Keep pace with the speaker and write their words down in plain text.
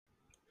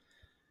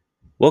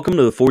Welcome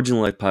to the Forging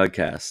Life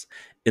podcast.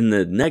 In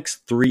the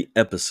next 3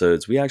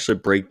 episodes, we actually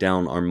break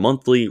down our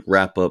monthly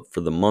wrap up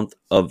for the month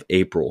of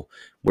April,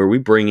 where we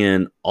bring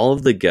in all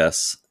of the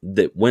guests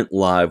that went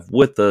live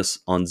with us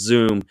on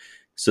Zoom,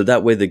 so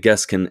that way the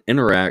guests can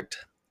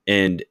interact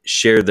and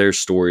share their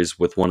stories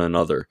with one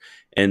another.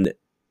 And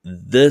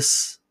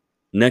this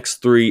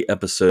next 3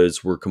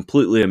 episodes were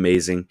completely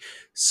amazing.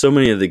 So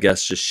many of the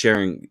guests just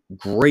sharing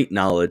great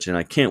knowledge, and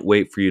I can't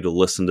wait for you to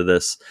listen to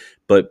this.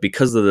 But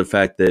because of the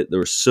fact that there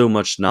was so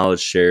much knowledge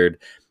shared,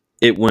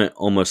 it went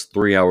almost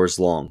 3 hours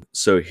long.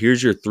 So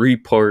here's your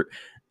 3-part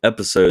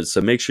episode.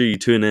 So make sure you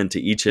tune in to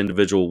each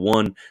individual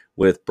one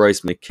with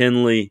Bryce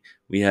McKinley.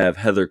 We have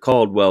Heather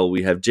Caldwell.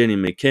 We have Jenny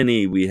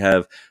McKinney. We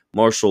have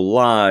Marshall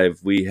Live.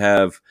 We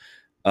have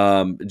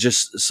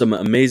just some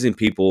amazing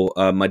people.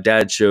 My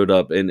dad showed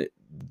up, and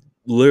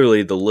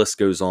literally the list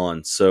goes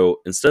on.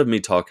 So instead of me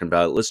talking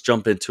about it, let's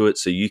jump into it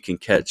so you can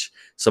catch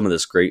some of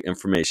this great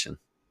information.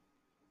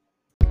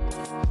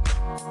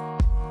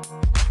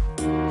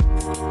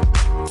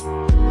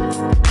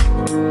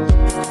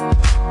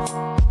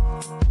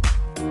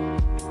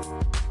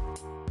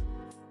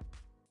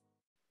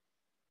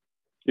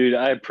 Dude,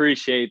 I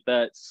appreciate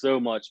that so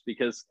much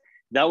because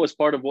that was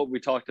part of what we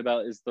talked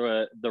about is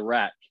the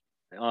rack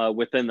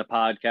within the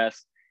podcast.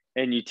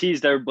 And you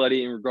teased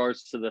everybody in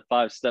regards to the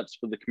 5 steps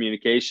for the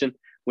communication,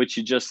 which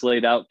you just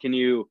laid out. Can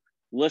you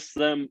list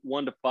them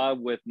 1 to 5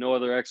 with no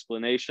other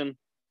explanation?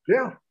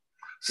 Yeah.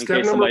 In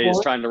case somebody is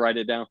trying to write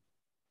it down.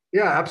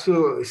 Yeah,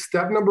 absolutely.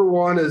 Step number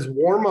 1 is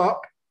warm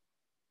up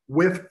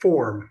with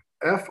form.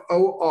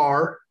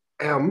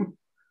 FORM,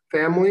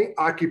 family,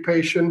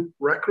 occupation,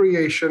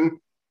 recreation,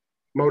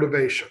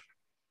 motivation.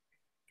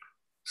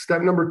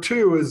 Step number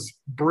 2 is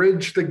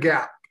bridge the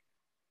gap.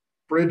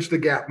 Bridge the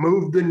gap,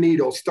 move the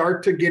needle,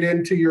 start to get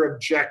into your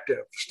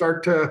objective,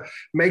 start to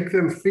make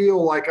them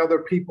feel like other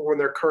people in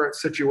their current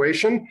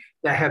situation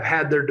that have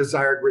had their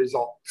desired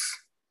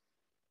results,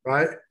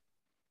 right?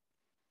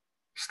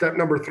 Step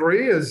number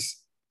 3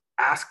 is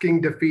asking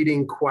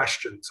defeating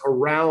questions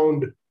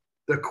around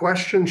the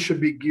question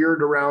should be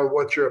geared around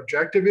what your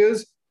objective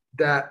is.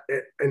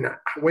 And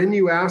when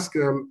you ask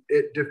them,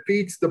 it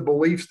defeats the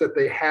beliefs that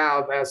they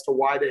have as to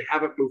why they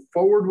haven't moved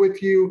forward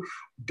with you,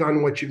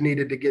 done what you've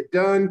needed to get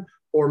done,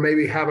 or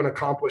maybe haven't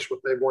accomplished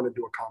what they wanted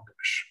to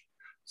accomplish.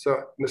 So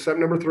the step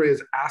number 3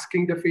 is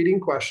asking defeating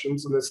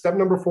questions. And then step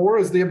number 4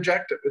 is the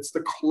objective. It's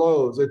the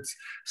close. It's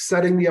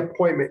setting the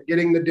appointment,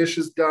 getting the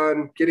dishes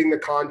done, getting the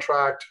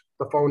contract,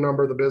 the phone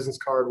number, the business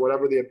card,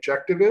 whatever the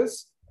objective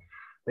is,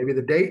 maybe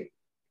the date.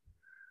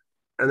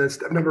 And then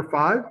step number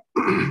 5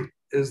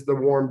 is the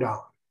warm down.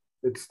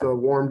 It's the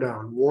warm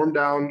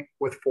down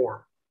with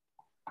form.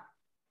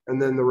 And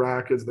then the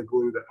rack is the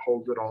glue that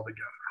holds it all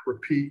together.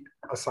 Repeat,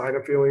 assign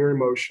a feeling or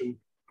emotion,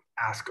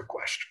 ask a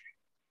question.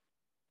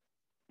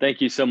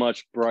 Thank you so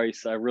much,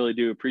 Bryce. I really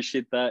do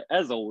appreciate that,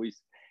 as always.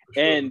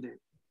 Sure. And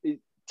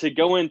to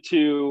go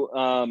into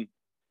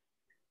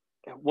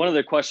one of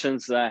the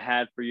questions that I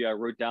had for you, I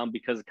wrote down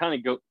because it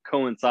kind of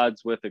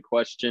coincides with a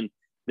question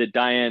that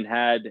Diane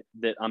had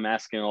that I'm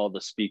asking all the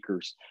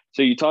speakers.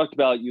 So you talked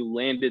about you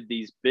landed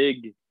these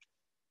big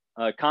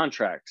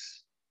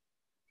contracts.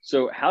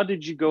 So how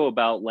did you go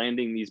about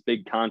landing these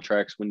big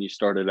contracts when you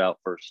started out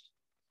first?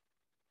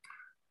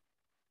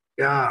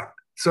 Yeah.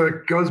 So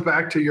it goes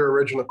back to your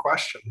original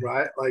question,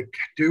 right? Like,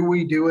 do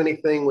we do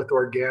anything with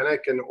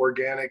organic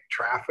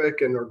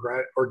traffic and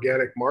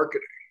organic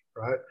marketing,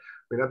 right?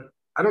 I mean,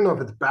 I don't know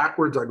if it's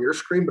backwards on your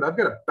screen, but I've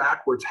got a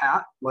backwards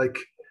hat. Like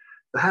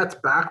the hat's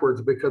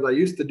backwards because I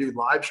used to do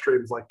live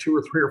streams like 2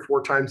 or 3 or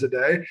 4 times a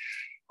day.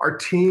 Our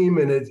team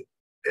is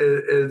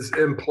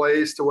in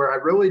place to where I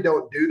really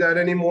don't do that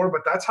anymore,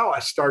 but that's how I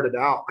started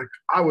out. Like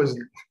I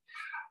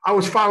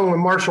was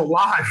following Marshall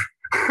Live.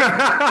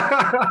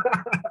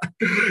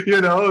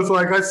 It's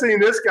like I seen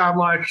this guy, I'm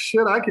like,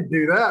 shit, I could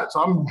do that. So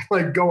I'm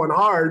like going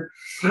hard.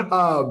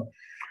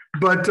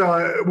 But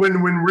when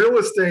real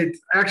estate,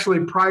 actually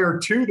prior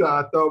to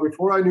that though,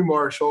 before I knew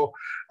Marshall,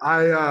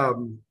 I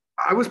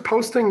was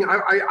posting,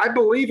 I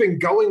believe in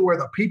going where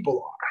the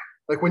people are.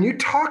 Like when you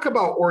talk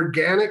about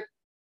organic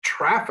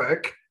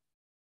traffic,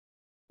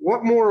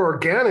 what more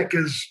organic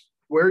is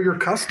where your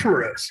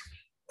customer is?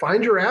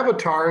 Find your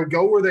avatar and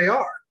go where they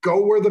are.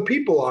 Go where the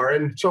people are.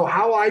 And so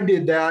how I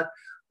did that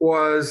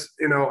was,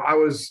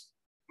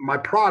 my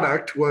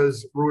product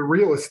was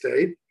real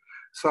estate.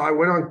 So I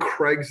went on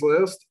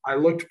Craigslist. I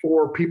looked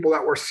for people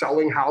that were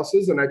selling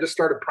houses and I just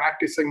started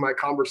practicing my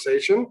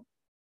conversation.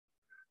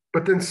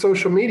 But then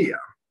social media.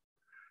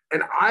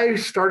 And I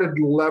started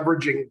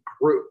leveraging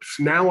groups.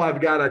 Now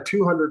I've got a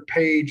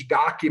 200-page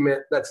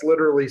document that's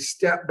literally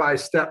step by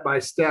step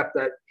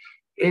that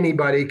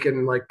anybody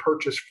can like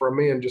purchase from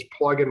me and just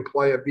plug and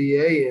play a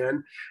VA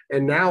in.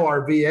 And now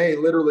our VA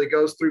literally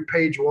goes through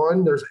page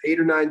 1. There's 8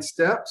 or 9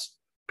 steps.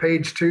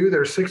 Page 2,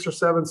 there's 6 or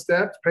 7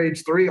 steps.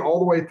 Page 3, all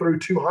the way through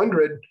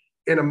 200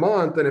 in a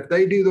month. And if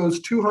they do those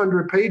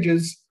 200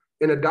 pages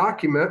in a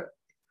document,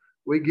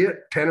 we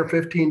get 10 or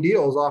 15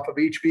 deals off of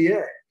each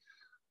VA.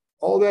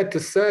 all that to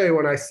say,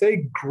 when I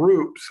say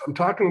groups, I'm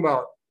talking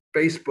about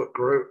Facebook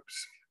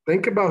groups.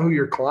 Think about who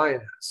your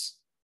client is.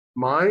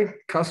 My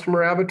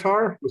customer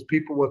avatar was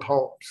people with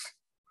homes.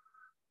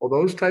 Well,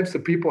 those types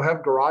of people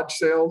have garage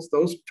sales.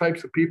 Those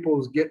types of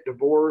people get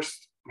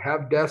divorced,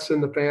 have deaths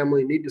in the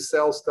family, need to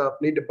sell stuff,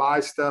 need to buy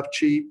stuff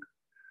cheap.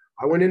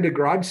 I went into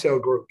garage sale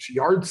groups,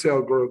 yard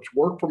sale groups,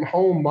 work from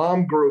home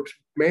mom groups,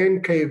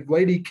 man cave,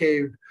 lady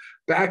cave,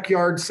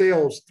 backyard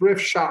sales,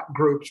 thrift shop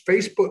groups,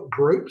 Facebook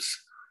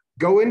groups.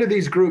 Go into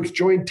these groups,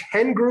 join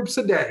 10 groups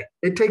a day.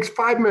 It takes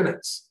 5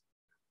 minutes.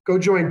 Go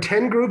join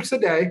 10 groups a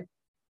day.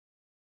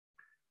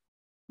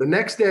 The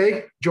next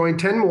day, join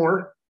 10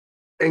 more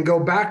and go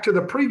back to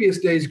the previous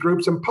day's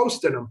groups and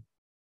post in them.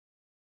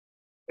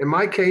 In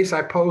my case,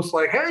 I post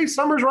like, hey,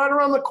 summer's right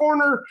around the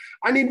corner.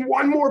 I need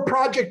one more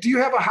project. Do you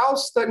have a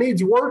house that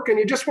needs work and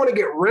you just want to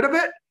get rid of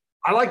it?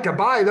 I like to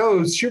buy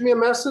those. Shoot me a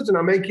message and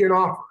I'll make you an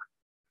offer.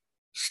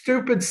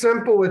 Stupid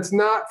simple. It's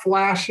not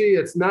flashy.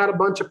 It's not a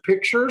bunch of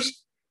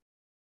pictures.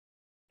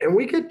 And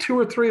we get 2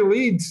 or 3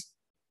 leads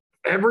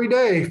every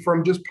day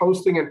from just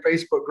posting in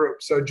Facebook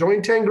groups. So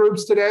join 10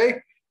 groups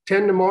today,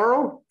 10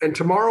 tomorrow, and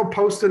tomorrow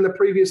post in the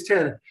previous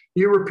 10.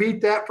 You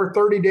repeat that for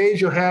 30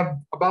 days, you'll have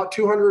about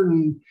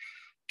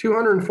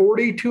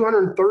 240,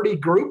 230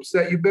 groups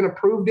that you've been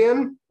approved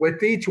in.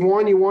 With each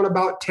one, you want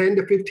about 10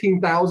 to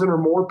 15,000 or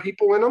more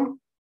people in them.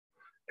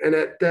 And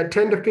at that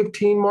 10 to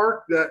 15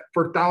 mark, that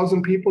for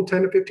 1,000 people,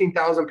 10 to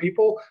 15,000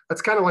 people,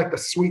 that's kind of like the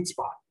sweet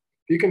spot.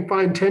 If you can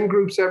find 10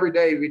 groups every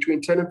day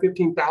between 10 and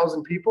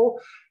 15,000 people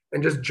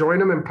and just join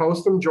them and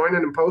post them, join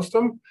it and post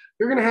them,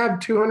 you're going to have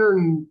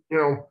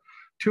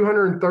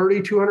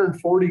 230,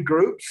 240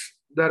 groups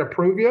that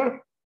approve you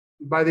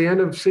by the end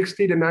of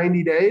 60 to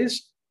 90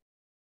 days.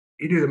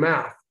 You do the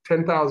math,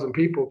 10,000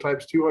 people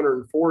times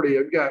 240.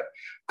 I've got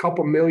a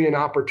couple million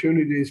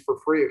opportunities for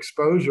free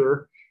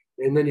exposure.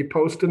 And then you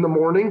post in the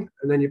morning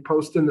and then you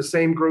post in the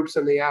same groups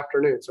in the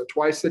afternoon. So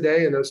twice a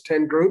day in those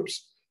 10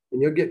 groups,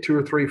 and you'll get 2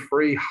 or 3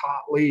 free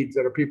hot leads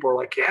that are people are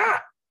like, yeah,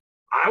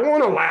 I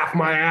want to laugh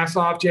my ass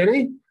off,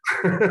 Jenny.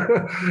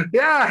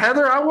 Yeah,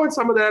 Heather, I want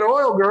some of that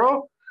oil,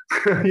 girl.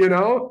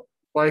 Yeah.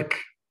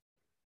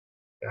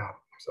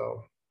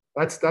 So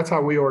that's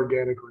how we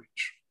organic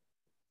reach.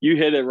 You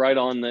hit it right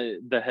on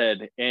the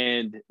head.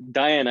 And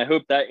Diane, I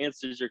hope that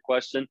answers your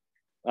question.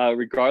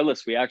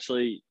 Regardless, we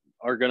actually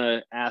are going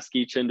to ask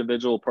each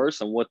individual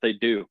person what they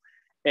do.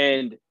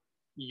 And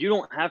you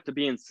don't have to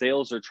be in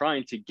sales or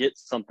trying to get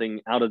something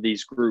out of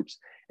these groups.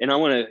 And I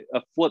want to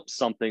flip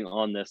something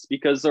on this,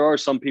 because there are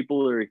some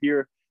people that are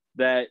here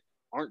that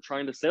aren't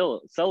trying to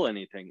sell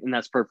anything, and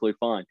that's perfectly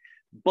fine.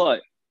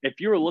 But if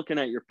you're looking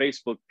at your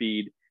Facebook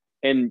feed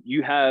and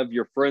you have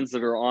your friends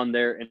that are on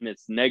there and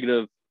it's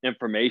negative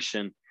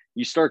information,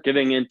 you start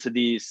getting into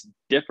these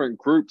different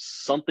groups,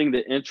 something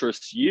that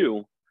interests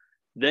you,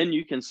 then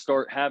you can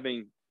start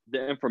having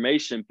the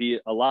information be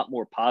a lot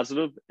more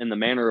positive in the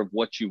manner of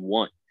what you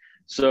want.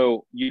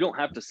 So you don't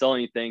have to sell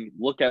anything.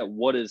 Look at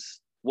what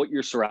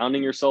you're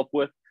surrounding yourself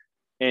with,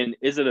 and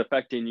is it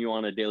affecting you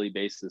on a daily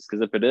basis?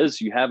 Because if it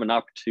is, you have an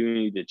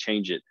opportunity to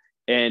change it.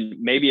 And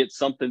maybe it's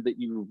something that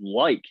you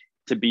like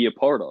to be a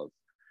part of,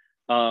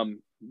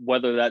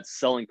 whether that's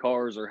selling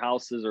cars or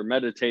houses or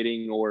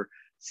meditating or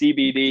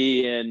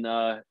CBD and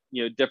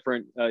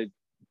different.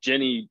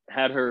 Jenny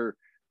had her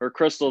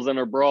crystals in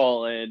her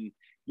bra, and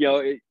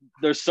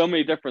there's so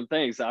many different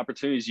things,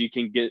 opportunities you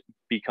can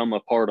become a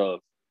part of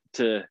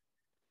to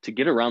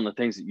get around the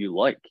things that you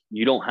like.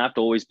 You don't have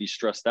to always be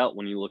stressed out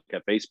when you look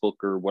at Facebook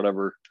or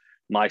whatever,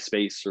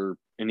 MySpace or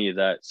any of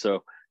that.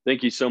 So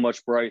thank you so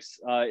much, Bryce.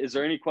 Is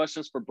there any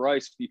questions for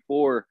Bryce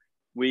before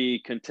we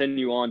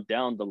continue on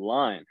down the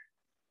line?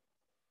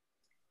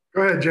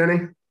 Go ahead,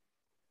 Jenny.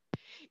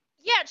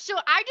 Yeah, so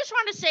I just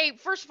want to say,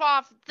 first of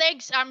all,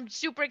 thanks. I'm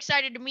super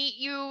excited to meet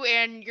you,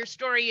 and your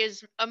story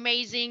is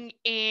amazing.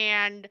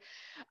 And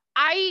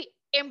I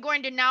am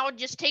going to now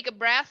just take a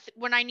breath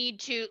when I need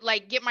to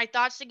get my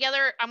thoughts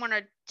together. I'm going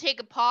to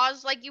take a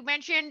pause, like you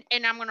mentioned,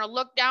 and I'm going to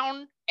look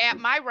down at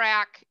my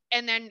rack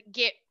and then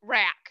get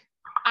rack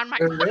on my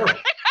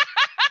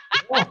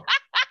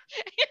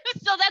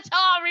So that's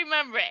how I'll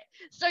remember it.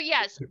 So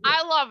yes,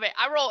 I love it.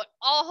 I wrote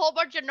a whole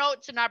bunch of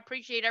notes, and I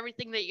appreciate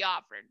everything that you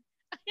offered.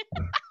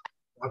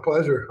 My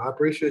pleasure. I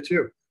appreciate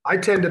you. I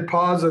tend to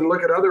pause and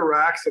look at other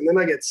racks, and then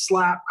I get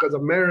slapped because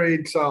I'm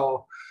married.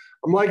 So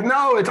I'm like,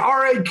 no, it's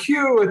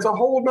RAQ. It's a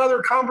whole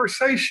nother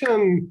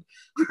conversation.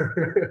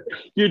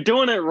 You're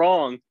doing it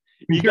wrong.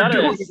 You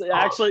gotta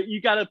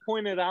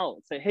point it out.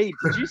 Say, hey,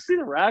 did you see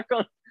the rack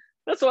on?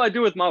 That's what I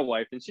do with my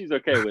wife, and she's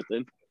okay with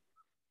it.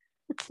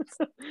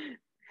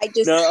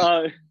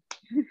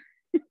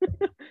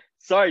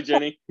 Sorry,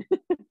 Jenny.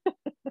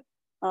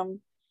 Go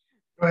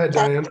ahead,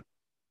 Diane.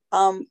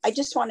 I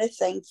just want to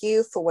thank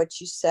you for what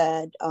you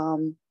said.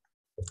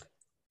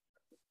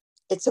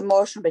 It's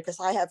emotional because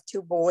I have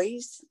 2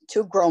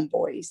 grown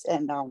boys,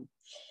 and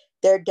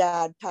their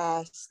dad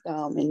passed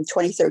in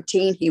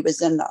 2013. He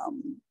was in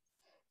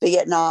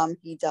Vietnam.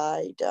 He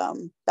died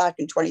back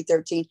in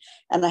 2013.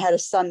 And I had a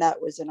son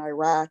that was in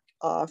Iraq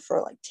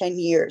for like 10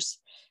 years.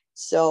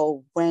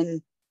 So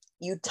when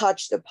you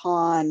touched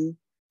upon,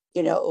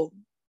 you know,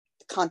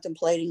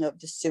 contemplating of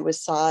the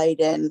suicide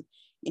and,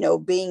 you know,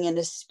 being in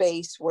a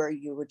space where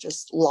you were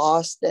just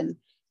lost, and,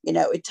 you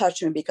know, it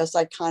touched me because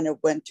I kind of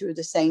went through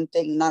the same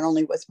thing, not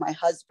only with my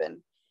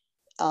husband,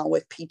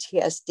 with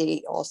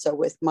PTSD, also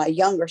with my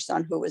younger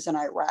son who was in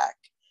Iraq,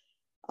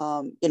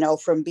 you know,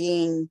 from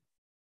being,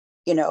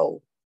 you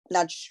know,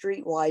 not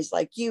streetwise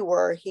like you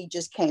were. He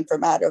just came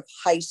from out of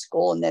high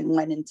school and then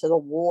went into the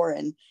war,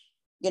 and,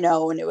 you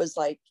know, and it was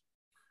like,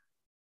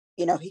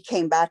 you know, he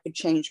came back a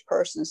changed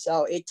person.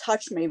 So it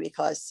touched me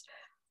because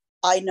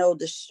I know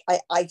this,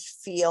 I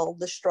feel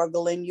the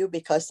struggle in you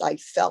because I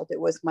felt it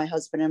with my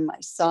husband and my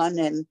son.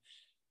 And,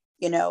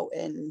 you know,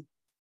 and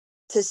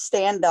to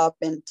stand up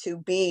and to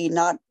be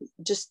not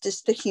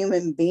just a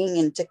human being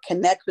and to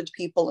connect with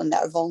people in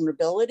that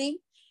vulnerability,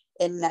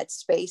 in that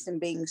space, and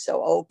being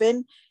so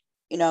open,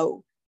 you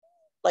know,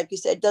 like you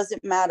said, it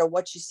doesn't matter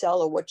what you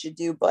sell or what you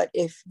do, but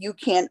if you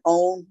can't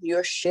own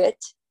your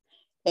shit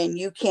and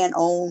you can't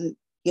own,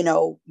 you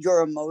know,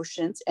 your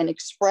emotions and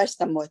express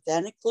them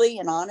authentically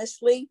and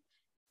honestly,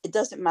 it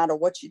doesn't matter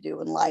what you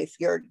do in life.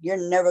 You're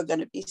never going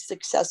to be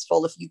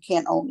successful if you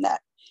can't own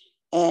that.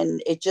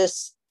 And it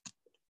just,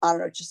 I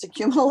don't know, just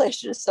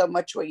accumulation of so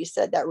much what you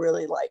said that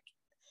really, like,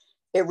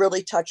 it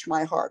really touched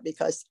my heart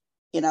because,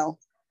 you know,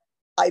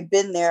 I've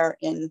been there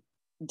and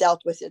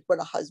dealt with it with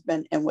a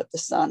husband and with the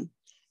son,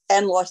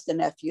 and lost a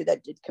nephew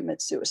that did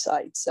commit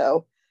suicide.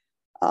 So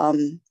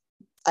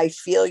I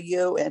feel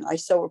you, and I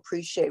so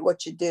appreciate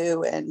what you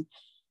do, and,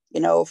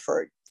 you know,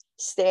 for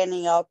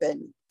standing up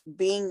and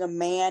being a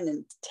man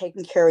and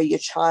taking care of your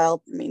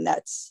child. I mean,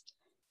 that's,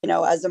 you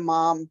know, as a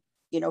mom,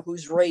 you know,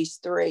 who's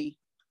raised 3,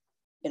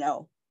 you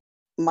know,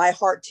 my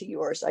heart to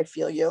yours. I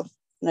feel you.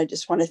 And I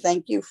just want to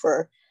thank you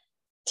for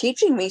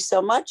teaching me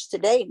so much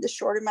today in this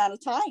short amount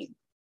of time.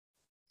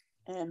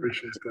 And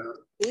Appreciate that.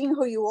 being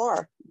who you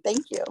are.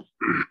 Thank you.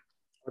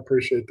 I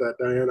appreciate that,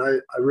 Diane.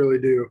 I really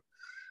do.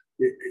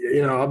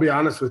 You know, I'll be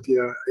honest with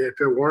you. If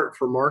it weren't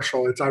for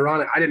Marshall, it's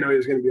ironic. I didn't know he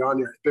was going to be on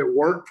here. If it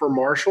weren't for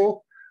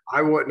Marshall,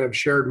 I wouldn't have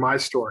shared my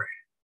story.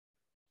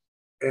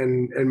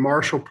 And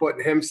Marshall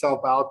putting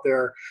himself out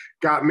there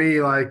got me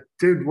like,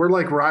 dude, we're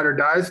like ride or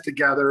dies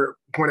together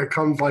when it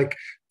comes like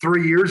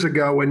 3 years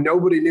ago when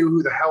nobody knew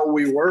who the hell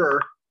we were.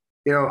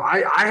 You know,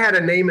 I had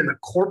a name in the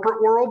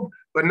corporate world,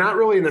 but not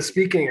really in the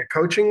speaking and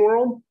coaching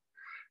world.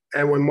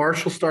 And when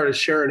Marshall started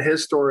sharing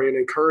his story and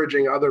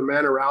encouraging other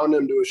men around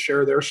him to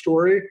share their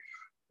story,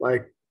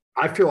 like,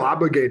 I feel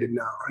obligated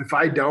now. If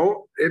I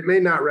don't, it may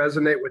not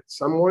resonate with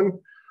someone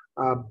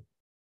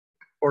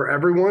or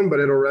everyone, but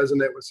it'll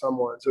resonate with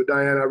someone. So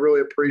Diane, I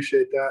really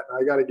appreciate that.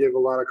 I got to give a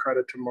lot of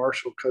credit to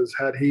Marshall, because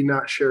had he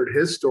not shared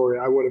his story,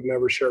 I would have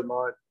never shared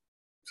mine.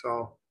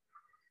 So,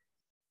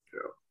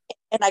 yeah.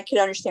 And I can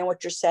understand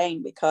what you're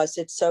saying because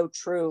it's so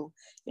true.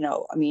 You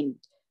know, I mean,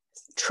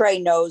 Trey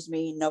knows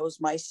me, knows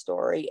my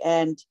story,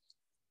 and,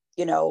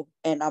 you know,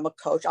 and I'm a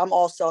coach. I'm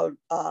also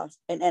an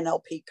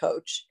NLP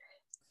coach.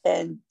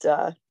 And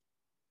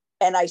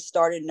I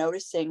started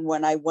noticing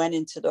when I went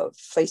into the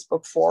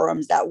Facebook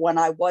forums that when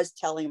I was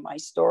telling my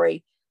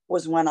story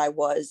was when I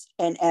was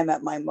and am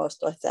at my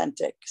most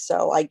authentic.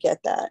 So I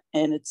get that.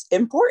 And it's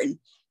important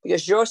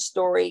because your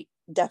story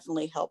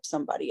definitely helps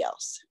somebody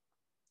else.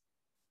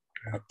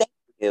 Yeah. Thank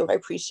you. I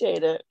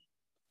appreciate it.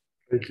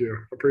 Thank you.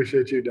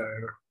 Appreciate you,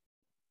 Diana.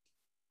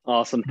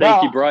 Awesome.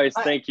 Thank you, Bryce.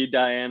 Thank you,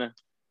 Diana.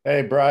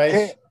 Hey, Bryce.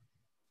 Hey.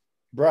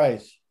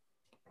 Bryce.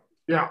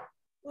 Yeah.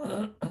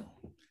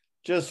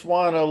 Just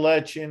want to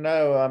let you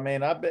know, I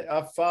mean,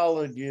 I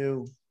followed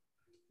you,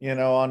 you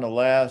know, on the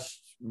last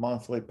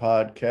monthly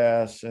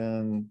podcast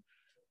and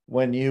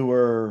when you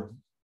were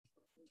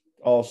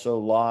also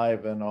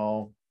live and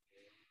all.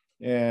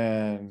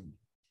 And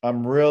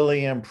I'm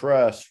really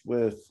impressed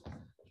with,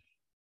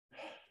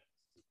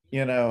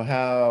 you know,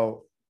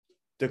 how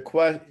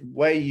the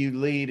way you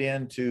lead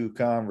into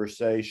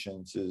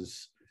conversations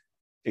is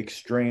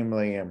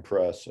extremely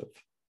impressive.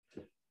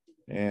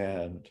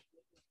 And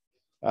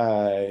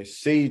I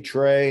see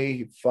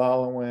Trey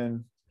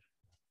following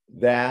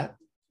that,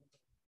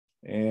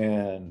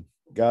 and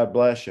God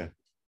bless you.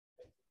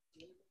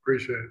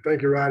 Appreciate it.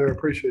 Thank you, Ryder.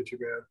 Appreciate you,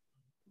 man.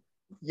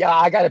 Yeah,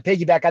 I got to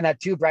piggyback on that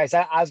too, Bryce.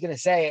 I was going to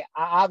say,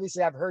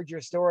 obviously I've heard your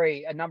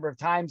story a number of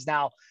times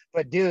now,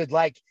 but dude,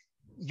 like,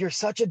 you're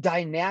such a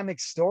dynamic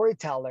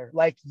storyteller.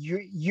 Like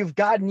you've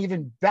gotten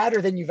even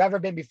better than you've ever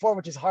been before,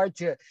 which is hard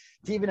to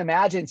even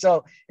imagine.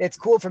 So it's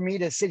cool for me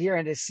to sit here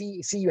and to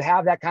see you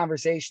have that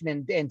conversation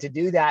and to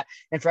do that.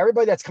 And for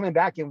everybody that's coming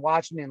back and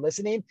watching and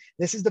listening,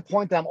 this is the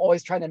point that I'm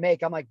always trying to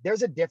make. I'm like,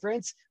 there's a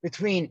difference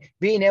between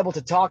being able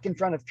to talk in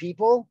front of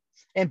people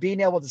and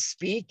being able to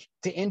speak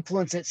to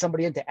influence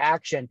somebody into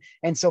action.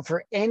 And so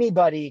for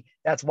anybody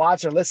that's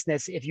watching or listening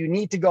to this, if you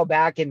need to go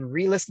back and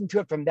re-listen to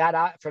it from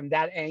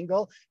that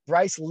angle,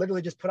 Bryce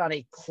literally just put on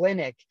a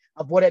clinic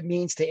of what it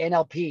means to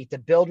NLP, to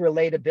build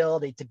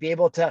relatability, to be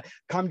able to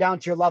come down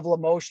to your level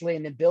emotionally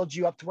and then build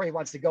you up to where he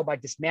wants to go by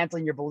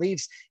dismantling your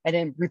beliefs and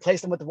then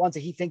replace them with the ones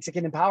that he thinks that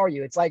can empower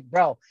you. It's like,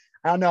 bro,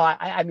 I don't know.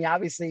 I mean,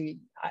 obviously,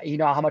 you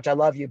know how much I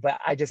love you, but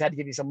I just had to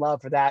give you some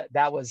love for that.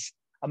 That was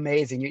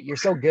amazing. You're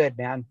so good,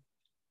 man.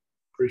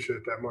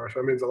 Appreciate that,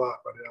 Marshall. That means a lot,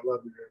 buddy. I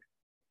love you,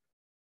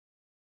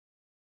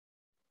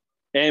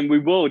 man. And we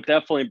will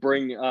definitely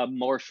bring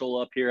Marshall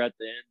up here at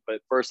the end.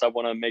 But first, I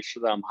want to make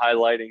sure that I'm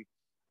highlighting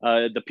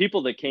the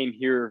people that came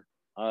here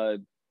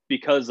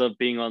because of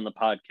being on the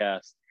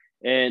podcast.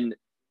 And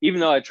even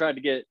though I tried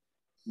to get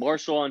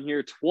Marshall on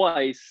here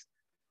twice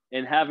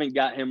and haven't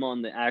got him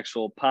on the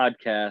actual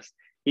podcast,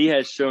 he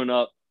has shown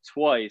up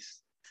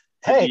twice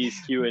to these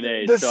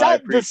Q&As. The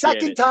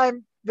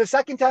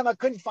second time I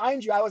couldn't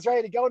find you, I was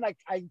ready to go and I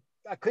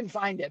couldn't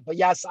find it. But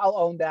yes, I'll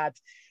own that.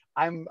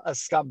 I'm a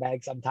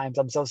scumbag sometimes.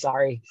 I'm so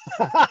sorry.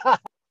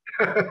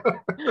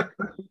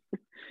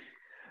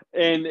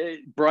 And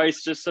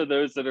Bryce, just so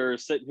those that are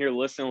sitting here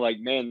listening,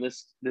 like, man,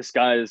 this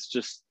guy is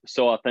just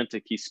so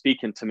authentic. He's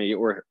speaking to me,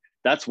 or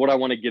that's what I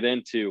want to get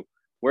into.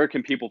 Where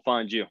can people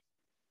find you?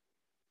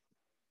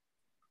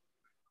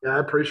 Yeah, I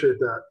appreciate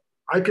that.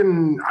 I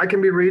can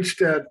be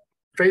reached at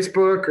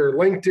Facebook or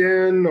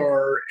LinkedIn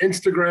or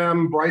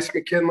Instagram, Bryce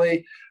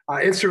McKinley.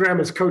 Instagram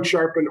is Coach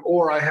Sharpen,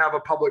 or I have a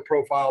public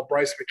profile,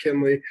 Bryce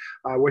McKinley,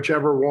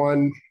 whichever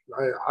one.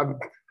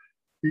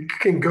 You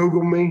can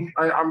Google me.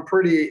 I'm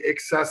pretty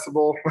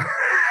accessible.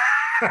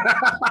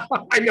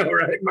 I know,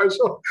 right,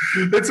 Marshall?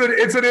 It's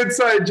an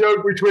inside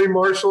joke between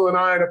Marshall and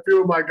I and a few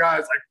of my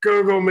guys. Like,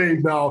 Google me.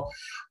 No.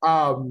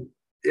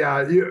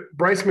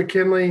 Bryce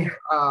McKinley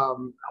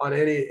on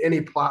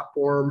any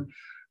platform.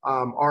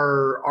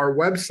 Our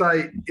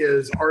website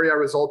is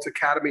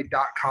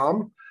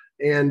reiresultsacademy.com.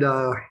 And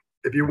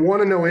if you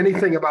want to know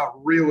anything about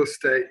real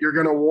estate, you're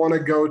going to want to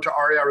go to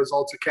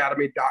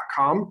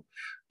reiresultsacademy.com,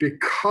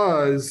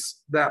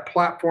 because that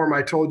platform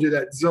I told you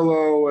that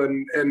Zillow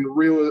and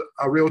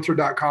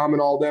Realtor.com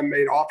and all them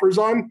made offers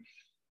on,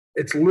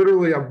 it's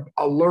literally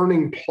a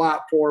learning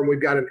platform. We've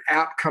got an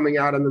app coming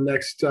out in the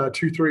next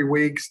 2-3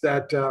 weeks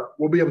that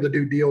we'll be able to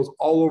do deals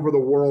all over the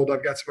world.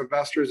 I've got some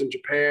investors in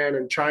Japan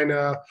and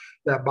China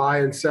that buy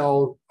and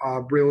sell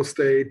real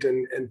estate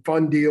and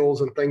fund deals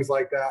and things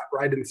like that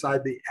right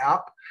inside the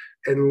app.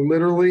 And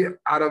literally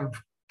out of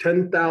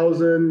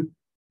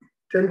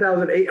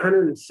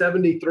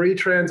 10,873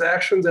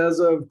 transactions as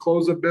of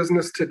close of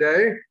business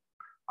today,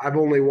 I've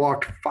only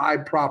walked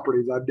 5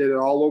 properties. I did it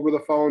all over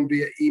the phone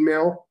via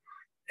email.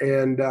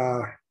 And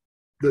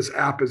this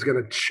app is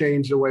going to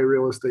change the way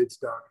real estate's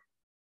done.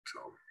 So,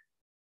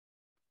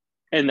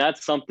 and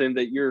that's something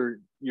that you're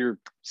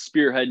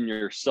spearheading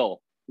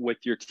yourself with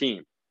your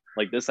team.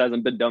 Like, this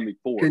hasn't been done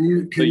before.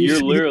 You're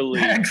literally.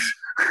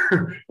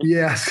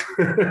 Yes.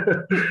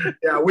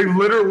 Yeah, we've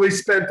literally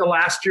spent the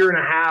last year and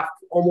a half,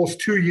 almost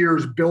 2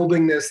 years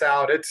building this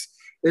out.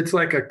 It's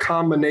like a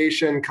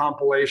compilation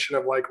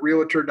of like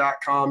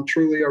Realtor.com,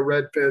 Trulia,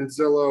 Redfin,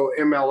 Zillow,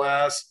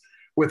 MLS,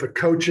 with a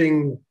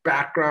coaching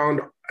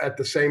background at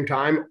the same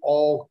time,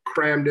 all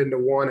crammed into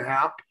one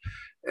app.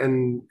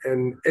 And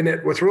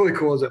what's really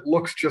cool is it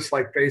looks just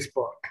like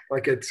Facebook.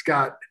 Like, it's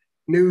got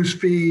news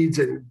feeds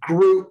and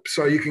groups.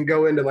 So you can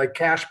go into like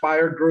cash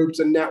buyer groups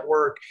and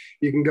network.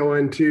 You can go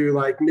into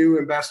like new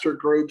investor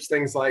groups,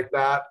 things like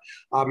that.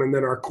 And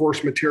then our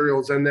course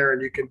materials in there,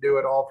 and you can do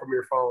it all from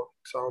your phone.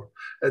 So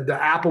the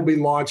app will be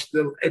launched.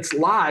 It's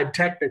live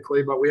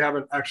technically, but we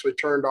haven't actually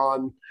turned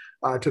on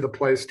to the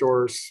Play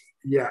stores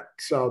yet.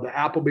 So the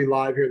app will be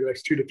live here in the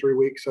next 2 to 3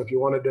 weeks. So if you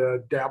wanted to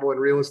dabble in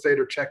real estate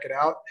or check it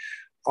out,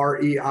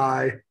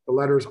 REI, the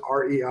letters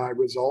REI,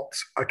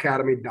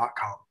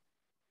 resultsacademy.com.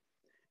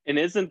 And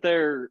isn't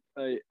there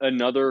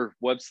another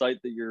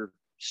website that you're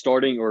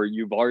starting, or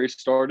you've already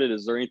started?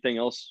 Is there anything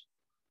else,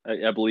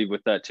 I believe,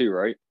 with that too,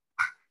 right?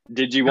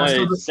 Did you want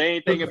to say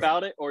anything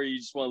about it, or you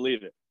just want to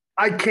leave it?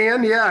 I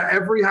can, yeah.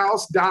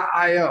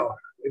 Everyhouse.io.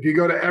 If you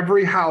go to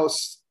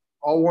Everyhouse,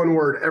 all one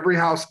word,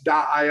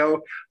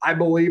 everyhouse.io, I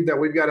believe that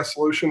we've got a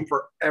solution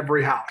for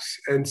every house.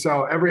 And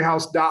so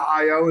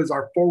everyhouse.io is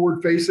our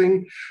forward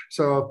facing.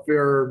 So if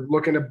you're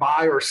looking to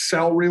buy or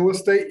sell real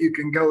estate, you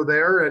can go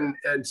there and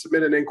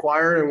submit an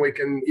inquiry, and we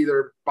can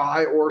either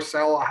buy or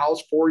sell a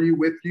house for you,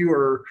 with you,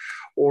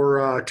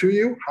 or to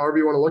you, however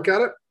you want to look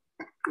at it.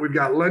 We've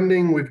got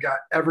lending, we've got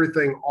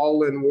everything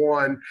all in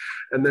one.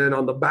 And then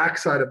on the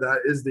backside of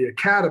that is the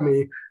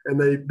academy, and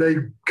they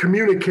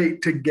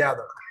communicate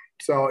together.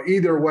 So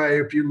either way,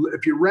 if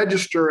you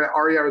register at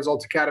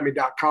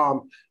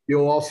reiresultsacademy.com,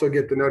 you'll also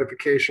get the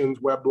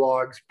notifications, web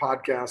blogs,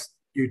 podcasts,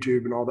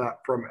 YouTube, and all that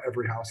from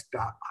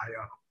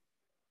everyhouse.io.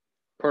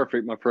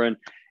 Perfect, my friend.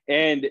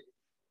 And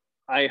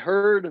I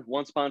heard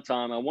once upon a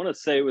time, I want to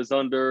say it was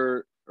in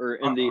the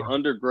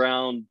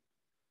underground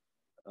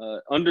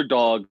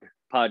Underdog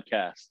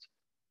podcast.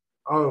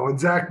 Oh, and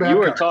Zach Babcock. You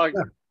were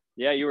talking.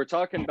 Yeah, you were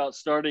talking about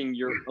starting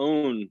your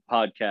own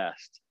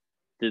podcast.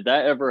 Did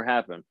that ever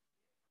happen?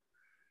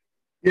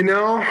 You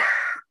know,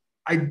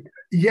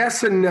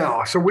 yes and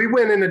no. So we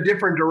went in a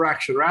different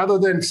direction. Rather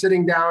than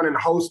sitting down and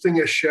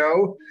hosting a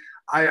show,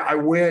 I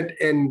went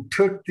and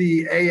took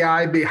the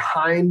AI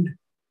behind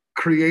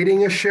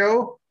creating a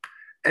show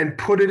and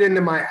put it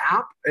into my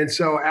app. And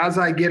so as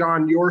I get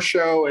on your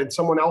show and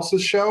someone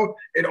else's show,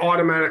 it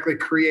automatically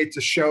creates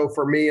a show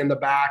for me in the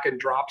back and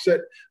drops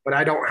it. But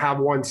I don't have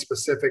one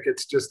specific.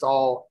 It's just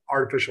all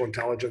artificial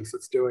intelligence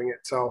that's doing it.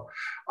 So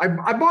I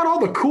bought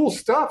all the cool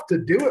stuff to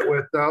do it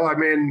with, though. I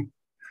mean,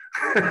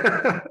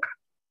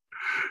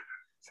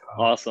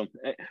 awesome.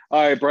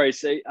 All right,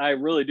 Bryce, I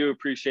really do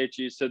appreciate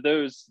you. So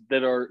those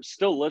that are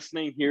still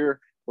listening here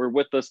or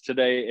with us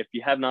today, if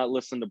you have not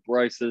listened to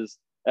Bryce's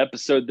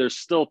episode, there's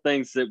still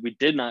things that we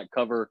did not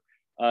cover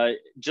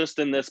just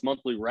in this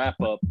monthly wrap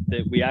up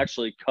that we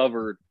actually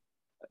covered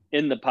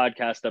in the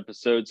podcast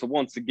episode. So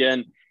once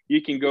again,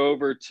 you can go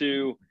over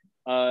to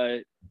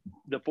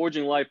the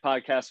Forging Life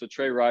podcast with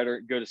Trey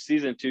Ryder, go to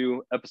season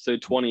 2,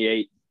 episode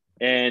 28,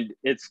 and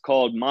it's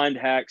called Mind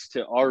Hacks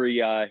to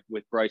REI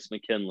with Bryce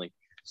McKinley.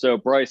 So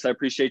Bryce, I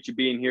appreciate you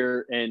being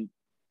here and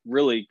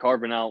really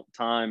carving out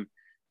time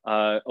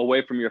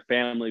away from your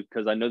family,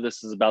 because I know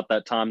this is about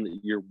that time that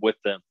you're with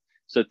them.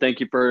 So thank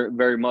you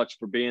very much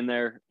for being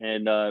there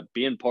and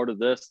being part of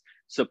this,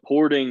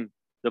 supporting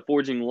the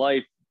Forging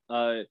Life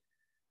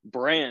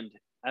brand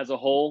as a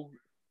whole,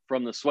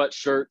 from the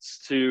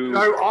sweatshirts to...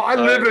 I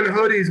live in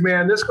hoodies,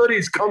 man. This hoodie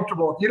is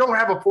comfortable. If you don't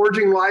have a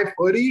Forging Life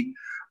hoodie,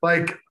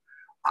 like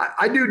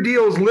I do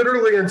deals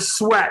literally in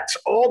sweats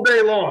all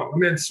day long.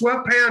 I'm in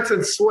sweatpants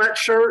and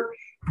sweatshirt.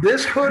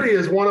 This hoodie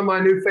is one of my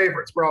new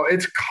favorites, bro.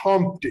 It's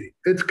comfy.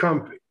 It's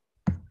comfy.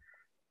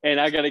 And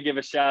I got to give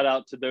a shout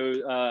out to those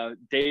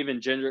Dave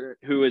and Ginger,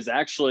 who is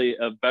actually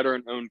a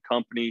veteran-owned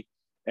company,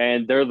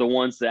 and they're the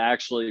ones that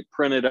actually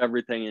printed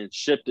everything and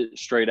shipped it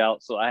straight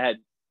out. So I had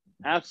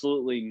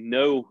absolutely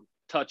no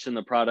touch in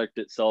the product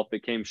itself.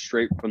 It came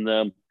straight from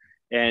them.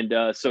 And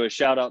so a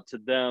shout out to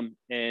them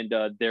and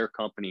their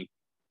company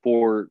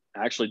for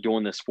actually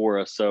doing this for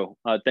us. So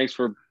thanks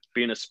for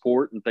being a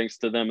support, and thanks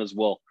to them as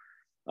well.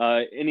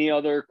 Any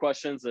other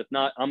questions? If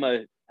not, I'm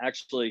going to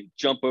actually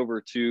jump over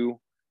to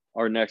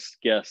our next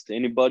guest.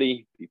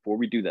 Anybody before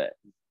we do that?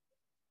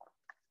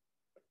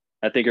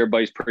 I think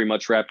everybody's pretty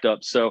much wrapped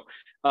up. So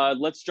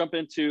let's jump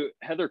into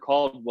Heather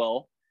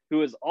Caldwell,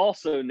 who is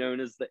also known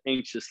as the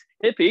Anxious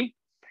Hippie.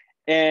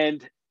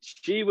 And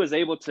she was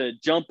able to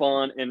jump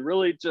on and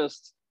really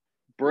just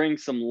bring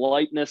some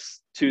lightness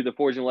to the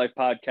Forging Life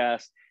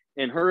podcast.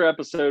 And her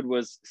episode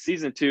was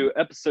season 2,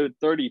 episode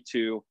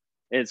 32.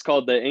 And it's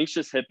called The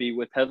Anxious Hippie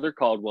with Heather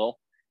Caldwell.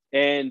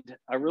 And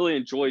I really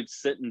enjoyed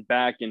sitting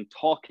back and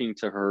talking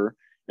to her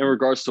in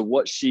regards to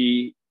what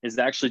she is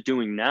actually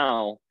doing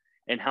now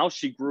and how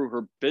she grew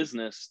her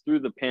business through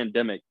the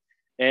pandemic.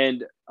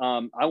 And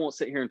I won't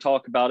sit here and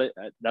talk about it.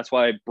 That's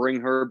why I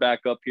bring her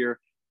back up here.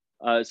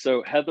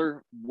 So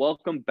Heather,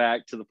 welcome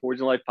back to the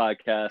Forging Life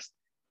podcast.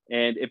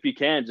 And if you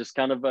can, just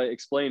kind of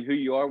explain who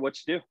you are, what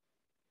you do.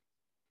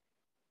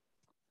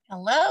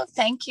 Hello.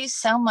 Thank you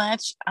so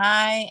much.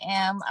 I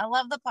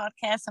love the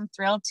podcast. I'm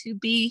thrilled to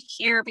be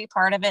here, be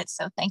part of it.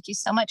 So thank you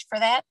so much for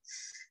that.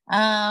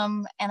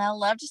 And I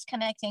love just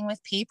connecting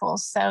with people.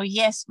 So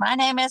yes, my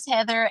name is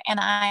Heather and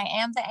I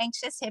am the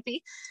Anxious Hippie.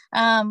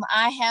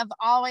 I have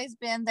always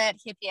been that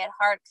hippie at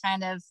heart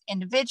kind of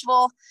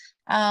individual.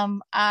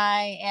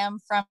 I am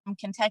from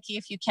Kentucky,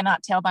 if you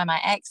cannot tell by my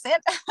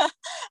accent.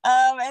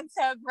 And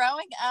so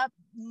growing up,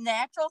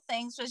 natural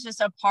things was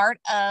just a part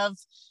of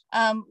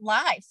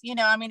life. You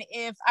know, I mean,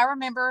 if I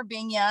remember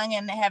being young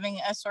and having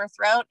a sore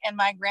throat, and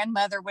my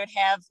grandmother would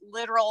have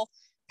literal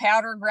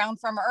powder ground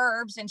from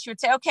herbs, and she would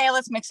say, okay,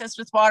 let's mix this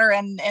with water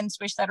and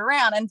swish that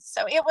around. And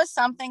so it was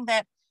something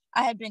that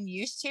I had been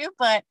used to.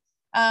 But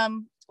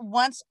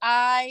once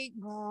I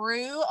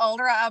grew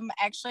older, I'm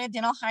actually a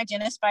dental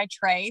hygienist by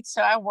trade.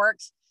 So I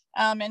worked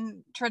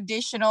in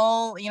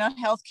traditional,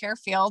 healthcare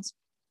fields.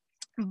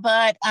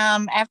 But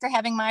after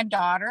having my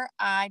daughter,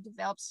 I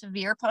developed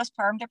severe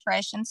postpartum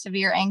depression,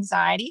 severe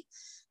anxiety.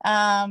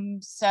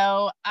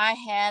 So I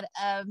had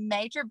a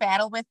major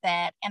battle with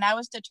that, and I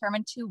was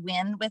determined to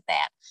win with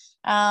that.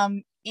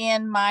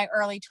 In my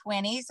early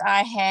 20s,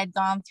 I had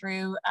gone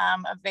through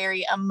a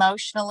very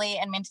emotionally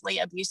and mentally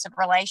abusive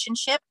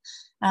relationship,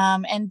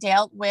 and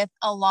dealt with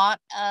a lot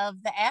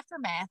of the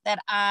aftermath that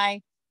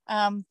I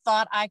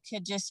thought I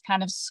could just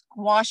kind of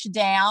squash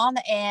down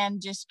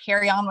and just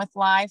carry on with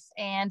life.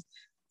 And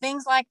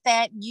things like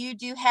that, you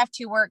do have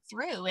to work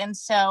through. And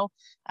so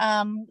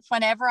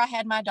whenever I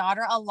had my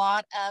daughter, a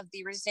lot of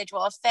the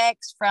residual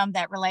effects from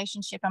that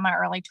relationship in my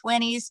early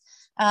 20s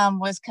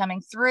was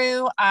coming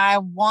through. I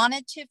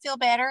wanted to feel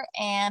better,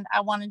 and I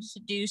wanted to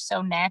do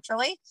so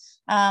naturally.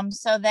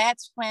 So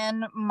that's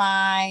when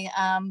my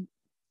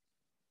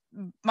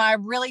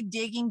really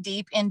digging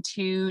deep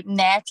into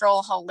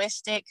natural,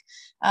 holistic,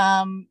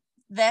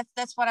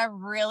 that's what I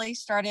really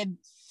started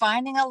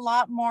finding a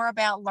lot more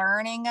about,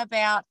 learning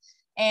about.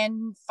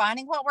 and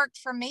finding what worked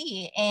for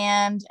me.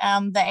 And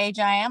the age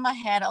I am, I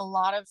had a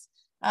lot of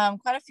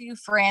quite a few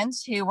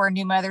friends who were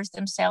new mothers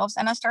themselves,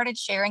 and I started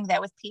sharing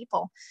that with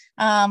people,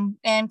 and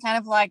kind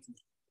of like,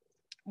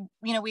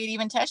 you know, we'd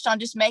even touched on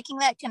just making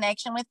that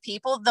connection with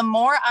people. The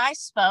more I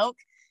spoke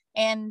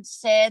and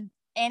said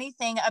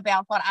anything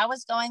about what I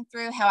was going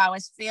through, how I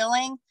was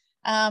feeling,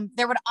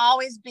 there would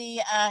always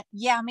be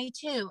yeah, me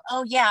too.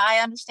 Oh yeah, I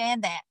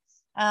understand that.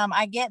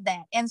 I get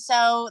that. And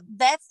so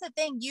that's the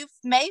thing. You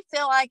may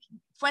feel like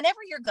whenever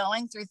you're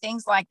going through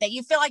things like that,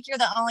 you feel like you're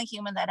the only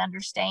human that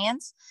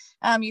understands.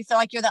 You feel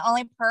like you're the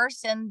only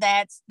person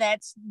that's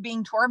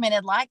being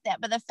tormented like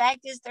that. But the fact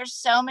is, there's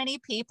so many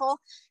people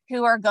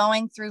who are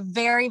going through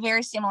very,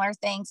 very similar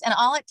things. And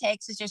all it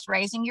takes is just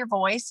raising your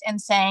voice and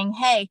saying,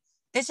 hey,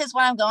 this is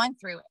what I'm going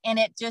through. And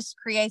it just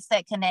creates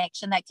that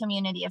connection, that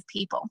community of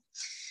people.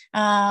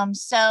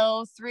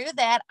 So through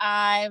that,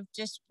 I've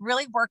just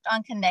really worked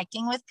on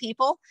connecting with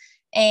people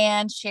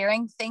and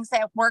sharing things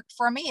that worked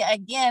for me.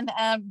 Again,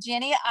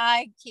 Jenny,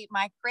 I keep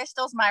my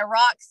crystals, my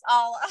rocks,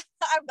 all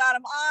I've got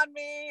them on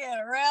me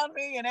and around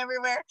me and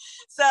everywhere.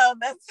 So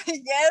that's,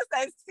 yes,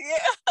 I see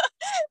it.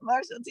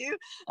 Marshall too.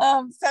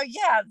 So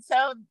yeah,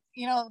 so,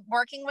 you know,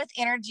 working with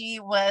energy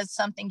was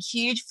something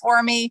huge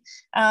for me.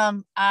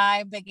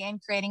 I began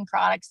creating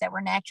products that were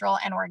natural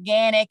and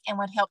organic and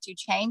would help to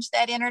change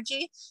that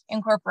energy,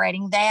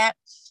 incorporating that.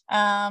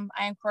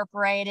 I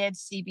incorporated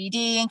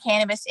CBD and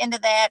cannabis into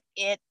that.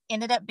 It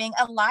ended up being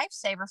a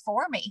lifesaver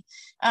for me.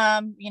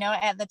 You know,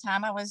 at the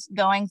time I was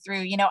going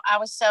through, you know, I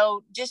was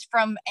so, just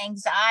from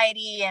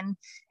anxiety and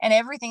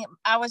everything,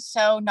 I was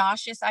so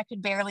nauseous, I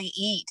could barely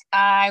eat.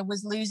 I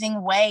was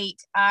losing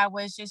weight. I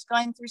was just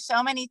going through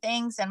so many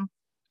things, and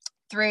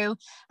through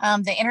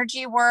the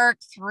energy work,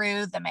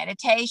 through the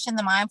meditation,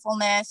 the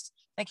mindfulness,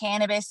 the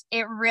cannabis,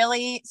 it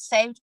really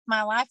saved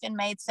my life and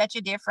made such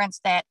a difference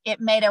that it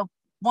made a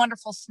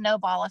wonderful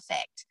snowball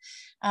effect.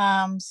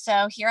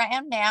 So here I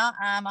am now.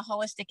 I'm a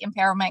holistic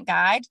empowerment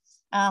guide.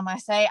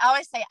 I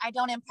always say I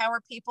don't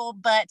empower people,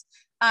 but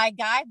I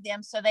guide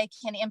them so they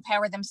can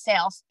empower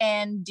themselves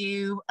and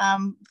do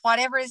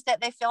whatever it is that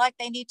they feel like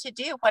they need to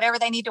do, whatever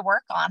they need to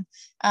work on.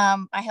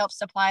 I help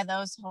supply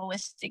those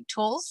holistic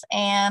tools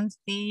and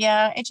the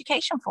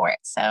education for it.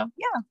 So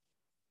yeah.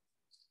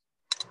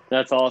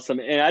 That's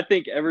awesome. And I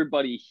think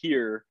everybody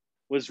here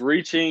was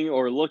reaching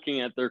or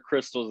looking at their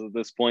crystals at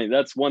this point.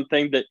 That's one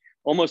thing that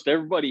almost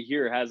everybody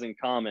here has in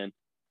common.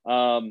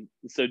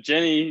 So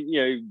Jenny,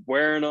 you know,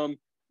 wearing them.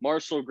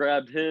 Marshall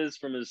grabbed his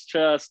from his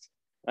chest.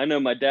 I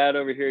know my dad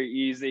over here,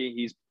 Easy,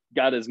 he's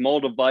got his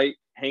Moldavite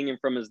hanging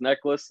from his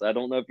necklace. I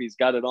don't know if he's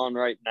got it on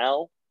right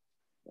now.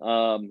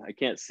 I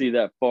can't see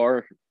that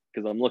far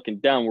because I'm looking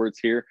downwards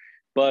here.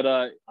 But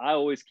I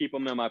always keep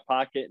them in my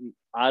pocket. And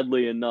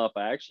oddly enough,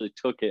 I actually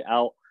took it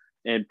out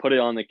and put it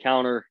on the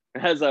counter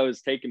as I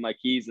was taking my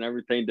keys and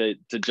everything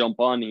to jump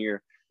on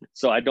here.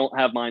 So I don't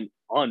have mine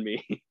on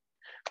me.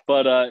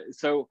 But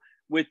so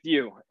with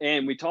you,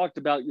 and we talked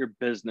about your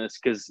business,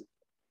 because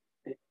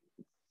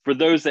for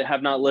those that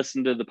have not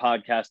listened to the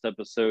podcast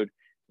episode,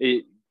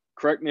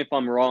 correct me if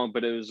I'm wrong,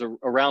 but it was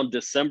around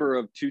December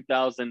of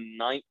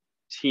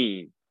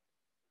 2019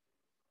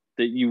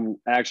 that you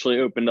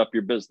actually opened up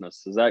your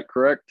business. Is that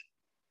correct?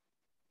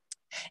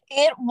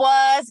 It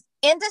was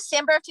in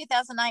December of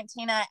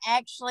 2019. I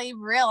actually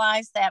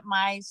realized that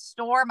my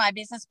store, my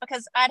business,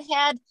 because I'd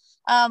had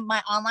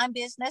my online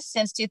business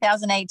since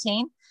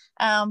 2018,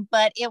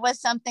 but it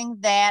was something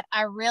that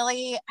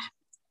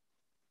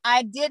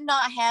I did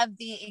not have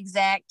the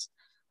exact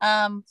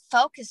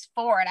focus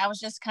for it. I was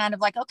just kind of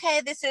like,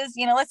 okay, this is,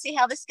 you know, let's see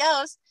how this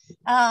goes.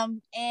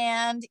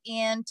 And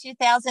in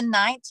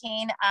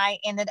 2019, I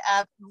ended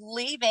up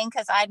leaving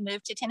because I'd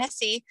moved to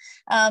Tennessee,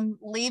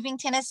 leaving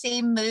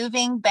Tennessee,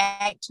 moving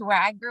back to where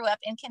I grew up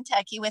in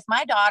Kentucky with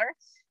my daughter.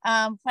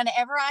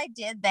 Whenever I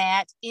did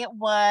that, it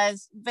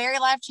was very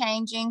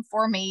life-changing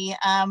for me.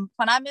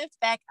 When I moved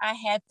back, I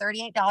had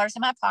 $38 in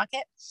my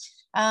pocket.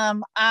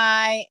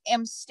 I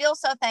am still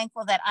so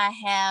thankful that I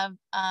have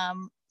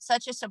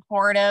such a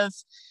supportive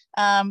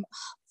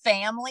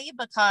family,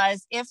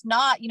 because if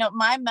not, you know,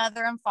 my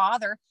mother and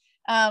father,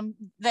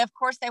 of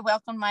course, they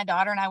welcomed my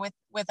daughter and I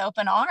with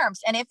open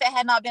arms. And if it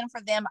had not been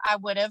for them, I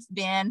would have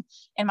been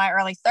in my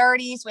early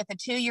 30s with a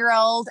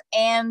 2-year-old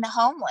and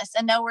homeless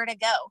and nowhere to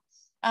go.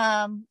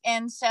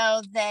 And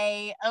so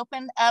they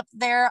opened up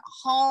their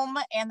home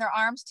and their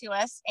arms to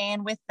us.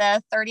 And with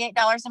the $38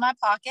 in my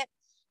pocket,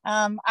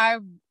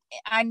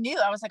 I knew,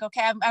 I was like,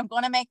 okay, I'm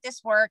going to make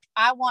this work.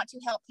 I want to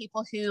help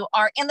people who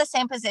are in the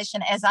same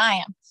position as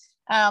I am.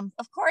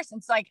 Of course,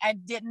 it's like, I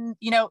didn't,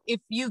 you know, if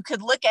you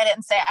could look at it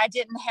and say, I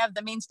didn't have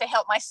the means to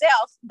help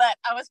myself, but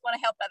I was going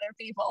to help other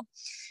people.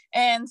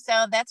 And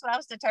so that's what I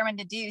was determined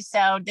to do.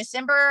 So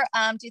December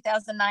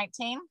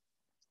 2019,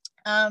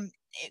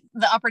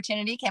 the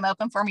opportunity came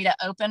open for me to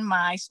open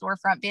my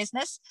storefront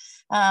business.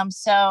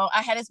 So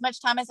I had as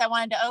much time as I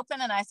wanted to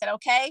open, and I said,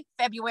 okay,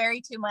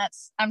 February, 2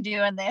 months, I'm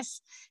doing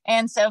this.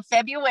 And so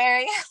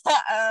February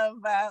of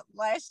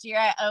last year,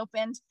 I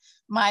opened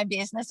my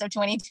business of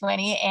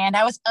 2020, and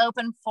I was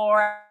open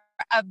for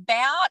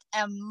about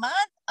a month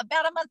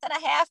and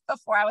a half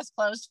before I was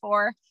closed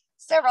for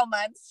several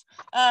months.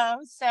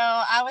 So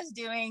I was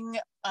doing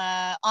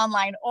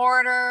online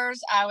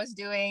orders. I was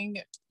doing,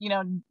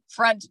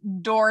 front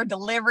door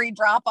delivery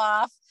drop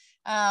off.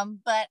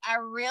 But I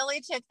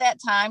really took that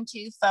time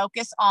to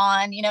focus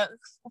on,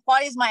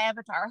 what is my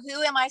avatar?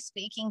 Who am I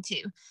speaking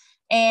to?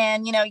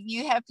 And,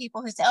 you have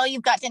people who say, oh,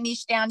 you've got to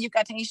niche down.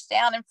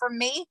 And for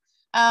me,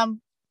 I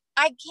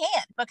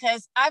can't,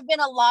 because I've been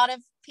a lot of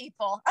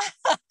people.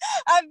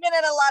 I've been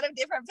in a lot of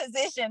different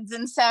positions.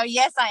 And so,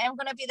 yes, I am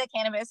going to be the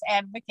cannabis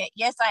advocate.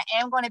 Yes, I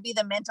am going to be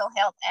the mental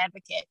health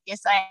advocate.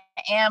 Yes, I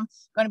am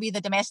going to be the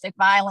domestic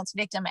violence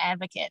victim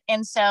advocate.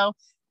 And so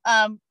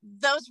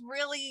those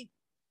really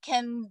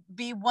can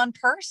be one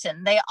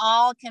person. They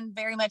all can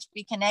very much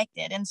be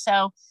connected. And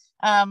so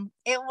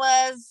it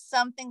was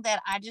something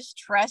that I just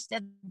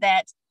trusted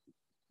that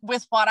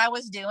with what I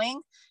was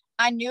doing,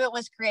 I knew it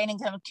was creating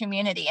a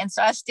community. And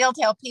so I still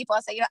tell people,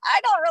 I say,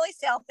 I don't really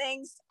sell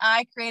things.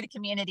 I create a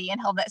community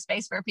and hold that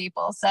space for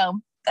people.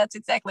 So that's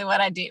exactly what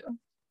I do.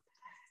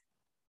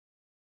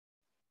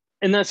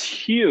 And that's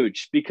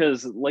huge,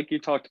 because like you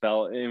talked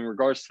about in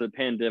regards to the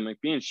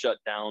pandemic being shut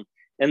down,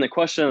 and the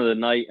question of the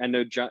night, I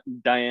know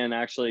Diane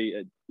actually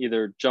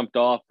either jumped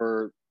off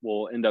or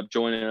will end up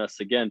joining us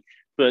again,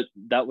 but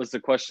that was the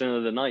question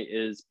of the night,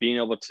 is being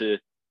able to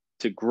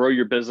grow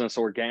your business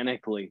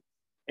organically.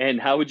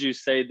 And how would you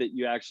say that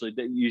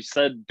you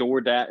said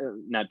DoorDash,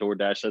 not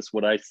DoorDash, that's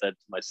what I said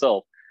to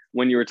myself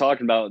when you were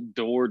talking about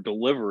door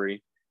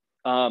delivery.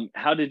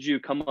 How did you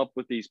come up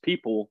with these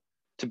people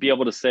to be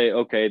able to say,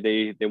 okay,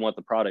 they want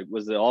the product?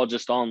 Was it all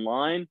just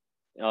online?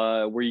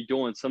 Were you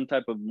doing some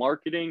type of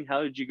marketing?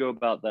 How did you go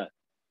about that?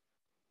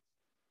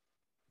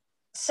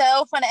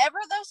 So whenever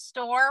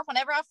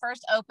I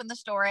first opened the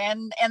store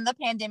and the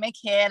pandemic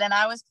hit and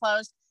I was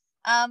closed,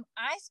 I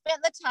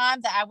spent the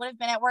time that I would have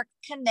been at work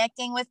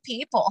connecting with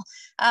people.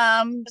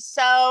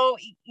 So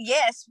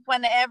yes,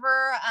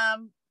 whenever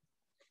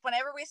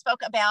we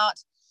spoke about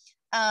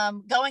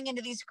going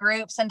into these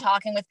groups and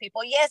talking with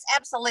people, yes,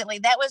 absolutely,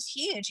 that was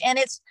huge. And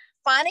it's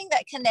finding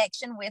that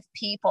connection with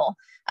people.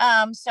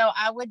 So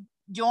I would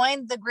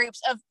join the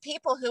groups of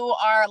people who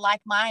are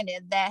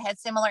like-minded, that had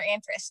similar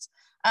interests.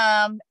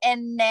 And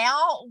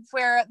now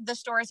where the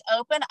store is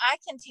open, I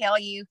can tell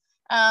you,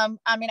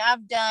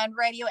 I've done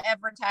radio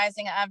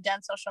advertising, I've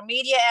done social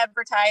media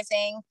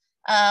advertising,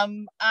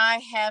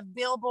 I have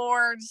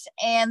billboards,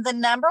 and the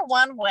number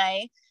one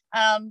way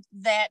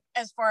that,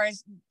 as far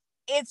as,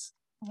 it's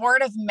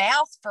word of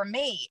mouth for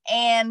me.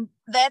 And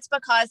that's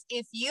because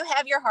if you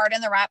have your heart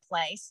in the right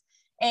place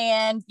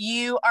and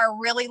you are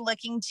really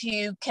looking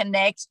to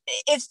connect,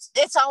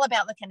 it's all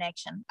about the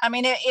connection.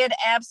 It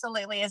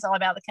absolutely is all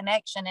about the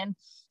connection. And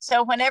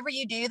so whenever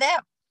you do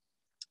that,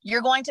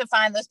 you're going to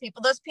find those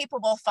people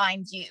will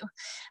find you.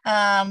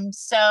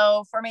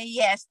 So for me,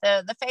 yes,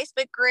 the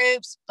Facebook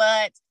groups,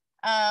 but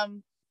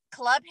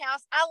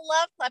Clubhouse, I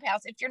love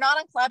Clubhouse. If you're not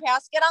on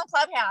Clubhouse, get on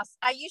Clubhouse.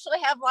 I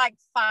usually have like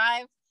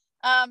 5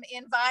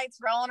 invites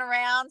rolling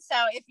around. So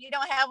if you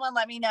don't have one,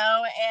 let me know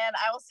and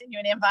I will send you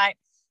an invite.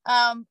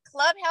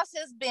 Clubhouse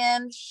has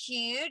been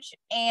huge,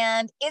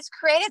 and it's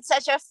created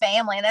such a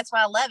family, and that's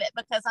why I love it,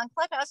 because on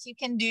Clubhouse you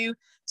can do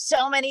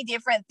so many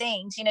different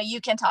things.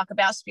 You can talk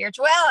about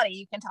spirituality,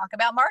 you can talk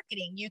about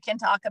marketing, you can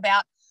talk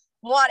about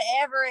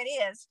whatever it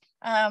is,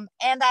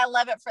 and I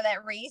love it for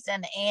that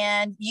reason.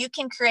 And you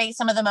can create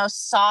some of the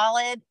most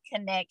solid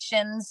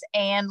connections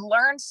and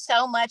learn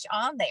so much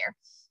on there.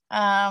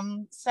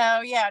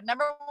 So yeah,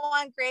 number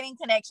one, creating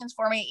connections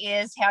for me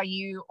is how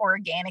you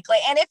organically,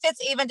 and if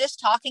it's even just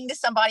talking to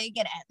somebody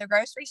again at the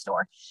grocery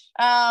store,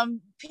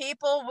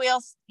 people will,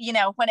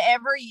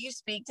 whenever you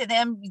speak to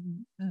them,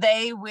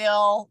 they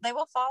will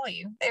follow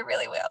you. They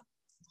really will.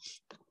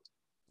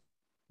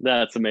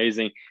 That's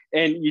amazing.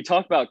 And you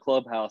talk about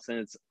Clubhouse, and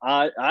it's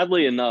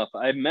oddly enough,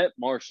 I met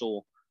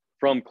Marshall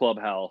from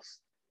Clubhouse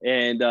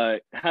and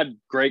had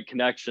great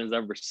connections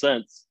ever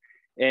since,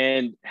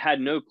 and had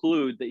no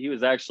clue that he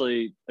was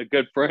actually a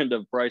good friend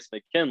of Bryce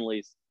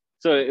McKinley's.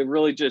 So it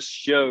really just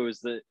shows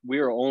that we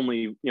are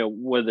only,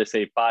 what do they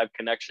say, 5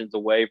 connections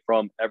away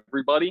from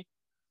everybody.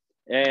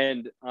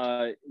 And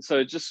so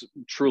it just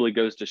truly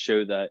goes to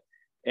show that.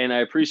 And I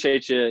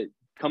appreciate you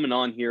coming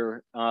on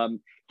here. Can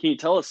you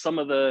tell us some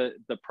of the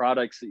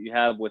products that you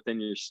have within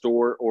your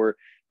store, or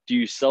do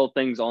you sell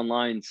things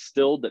online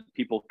still that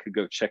people could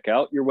go check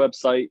out your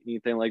website,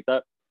 anything like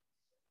that?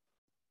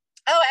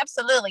 Oh,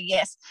 absolutely.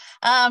 Yes.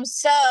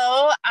 So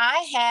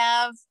I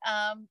have,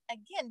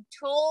 again,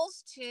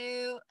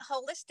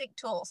 holistic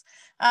tools.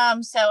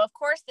 So of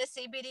course the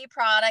CBD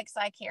products,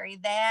 I carry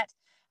that.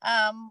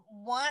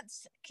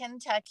 Once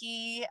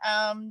Kentucky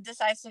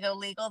decides to go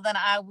legal, then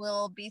I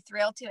will be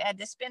thrilled to add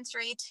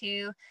dispensary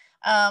to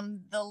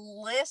the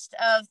list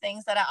of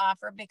things that I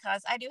offer,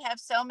 because I do have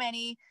so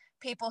many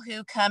people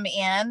who come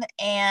in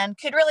and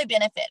could really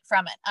benefit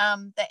from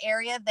it. The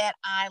area that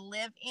I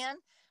live in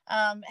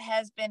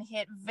has been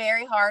hit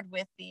very hard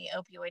with the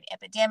opioid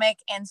epidemic.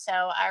 And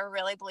so I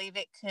really believe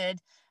it could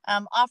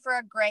offer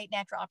a great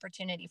natural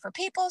opportunity for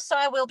people. So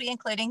I will be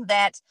including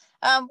that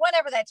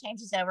whenever that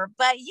changes over.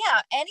 But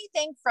yeah,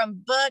 anything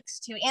from books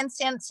to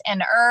incense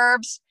and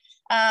herbs,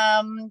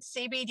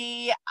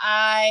 CBD,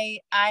 I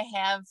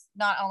have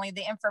not only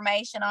the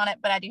information on it,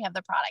 but I do have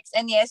the products.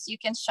 And yes, you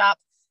can shop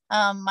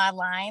my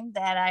line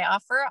that I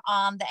offer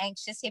on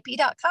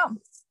theanxioushippie.com.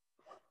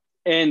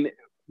 And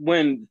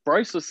when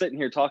Bryce was sitting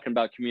here talking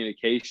about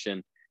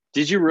communication,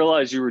 did you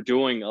realize you were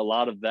doing a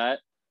lot of that,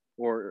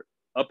 or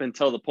up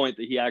until the point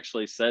that he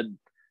actually said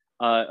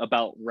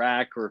about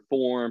rack or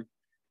form,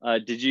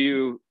 did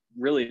you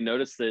really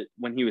notice that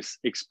when he was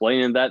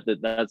explaining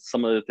that's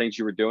some of the things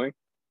you were doing?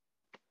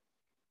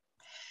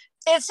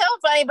 It's so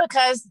funny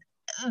because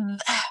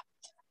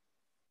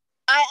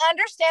I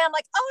understand,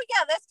 like, oh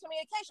yeah, that's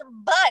communication.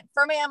 But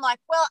for me, I'm like,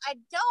 well, I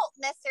don't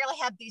necessarily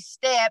have these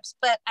steps,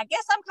 but I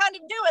guess I'm kind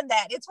of doing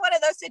that. It's one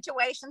of those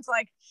situations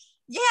like,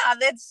 yeah,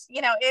 that's,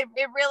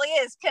 it really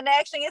is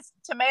connection. It's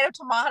tomato,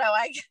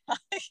 I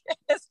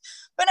guess.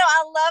 But no,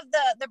 I love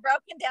the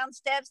broken down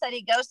steps that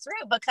he goes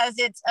through, because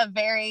it's a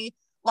very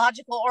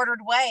logical,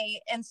 ordered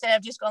way, instead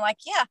of just going like,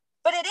 yeah.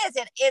 But it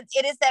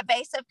is that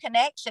base of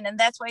connection. And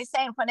that's what he's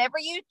saying. Whenever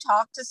you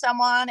talk to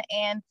someone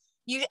and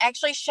you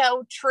actually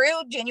show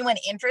true, genuine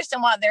interest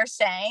in what they're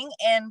saying,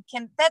 and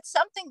that's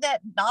something that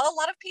not a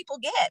lot of people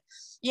get.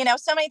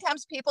 So many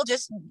times people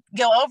just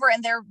go over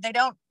and they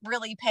don't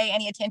really pay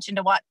any attention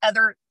to what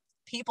other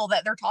people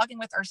that they're talking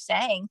with are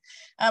saying,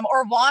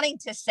 or wanting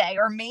to say,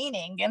 or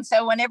meaning. And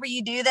so whenever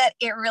you do that,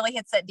 it really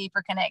hits that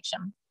deeper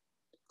connection.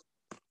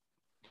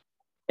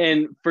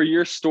 And for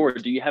your store,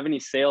 do you have any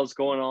sales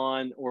going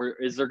on, or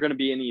is there going to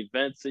be any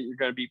events that you're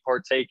going to be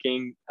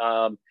partaking?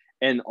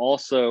 And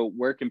also,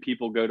 where can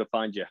people go to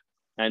find you?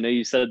 I know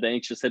you said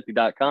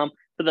theanxioushippie.com,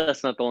 but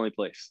that's not the only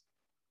place.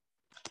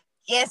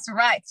 Yes,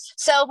 right.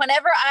 So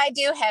whenever I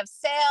do have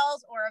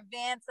sales or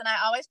events, and I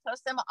always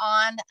post them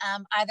on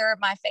either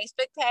my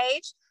Facebook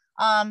page,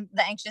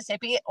 The Anxious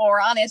Hippie,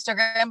 or on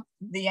Instagram,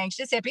 The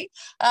Anxious Hippie.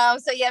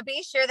 So yeah,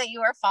 be sure that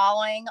you are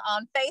following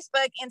on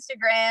Facebook,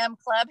 Instagram,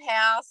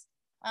 Clubhouse,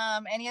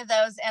 any of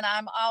those. And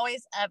I'm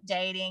always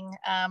updating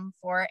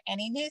for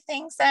any new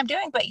things that I'm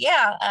doing. But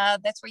yeah,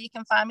 that's where you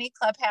can find me: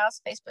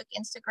 Clubhouse, Facebook,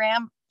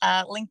 Instagram,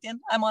 LinkedIn.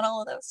 I'm on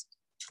all of those.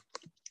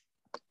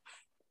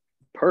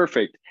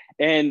 Perfect.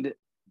 And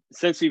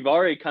since we've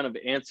already kind of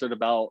answered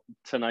about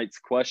tonight's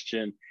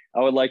question, I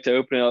would like to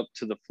open it up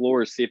to the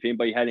floor, see if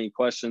anybody had any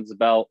questions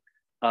about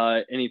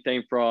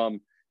anything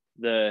from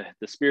the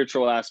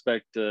spiritual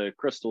aspect to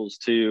crystals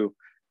to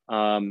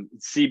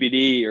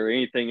CBD, or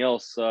anything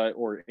else,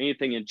 or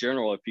anything in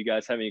general. If you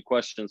guys have any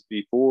questions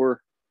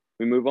before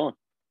we move on.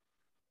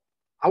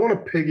 I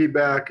want to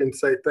piggyback and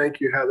say thank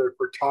you, Heather,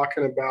 for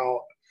talking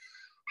about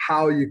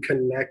how you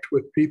connect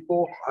with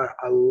people.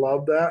 I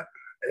love that.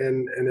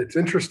 And it's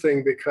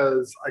interesting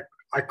because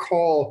I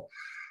call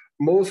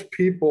most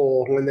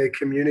people, when they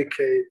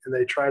communicate and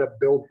they try to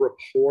build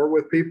rapport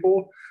with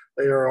people,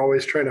 they are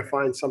always trying to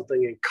find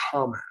something in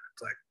common.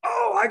 It's like,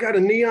 oh, I got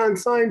a neon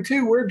sign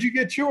too. Where'd you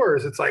get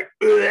yours? It's like,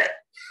 ugh.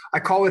 I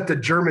call it the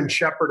German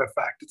Shepherd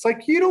effect. It's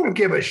like, you don't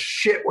give a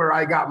shit where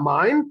I got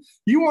mine.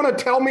 You want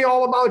to tell me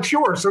all about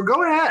yours, so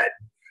go ahead,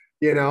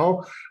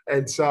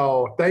 And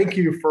so thank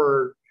you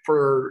for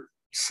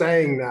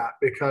saying that,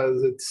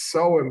 because it's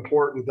so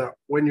important that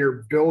when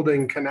you're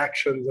building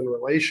connections and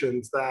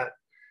relations, that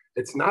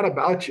it's not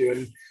about you.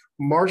 And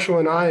Marshall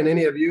and I, and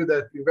any of you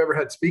that you've ever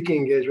had speaking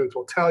engagements,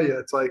 will tell you,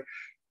 it's like,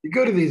 you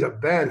go to these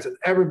events and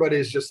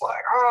everybody's just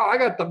like, oh, I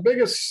got the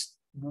biggest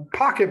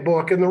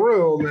pocketbook in the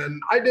room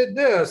and I did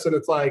this. And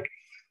it's like,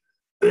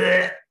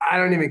 I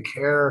don't even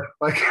care.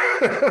 Like,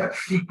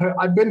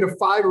 I've been to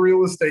 5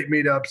 real estate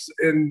meetups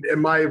in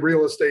my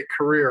real estate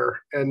career,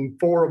 and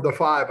 4 of the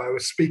 5 I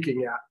was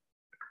speaking at,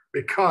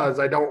 because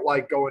I don't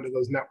like going to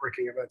those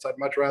networking events. I'd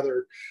much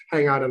rather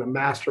hang out in a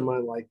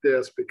mastermind like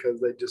this, because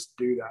they just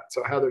do that.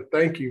 So Heather,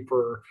 thank you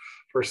for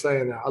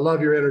saying that. I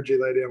love your energy,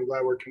 lady. I'm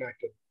glad we're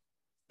connected.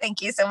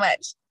 Thank you so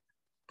much.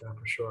 Yeah,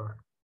 for sure.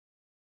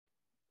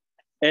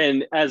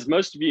 And as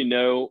most of you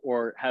know,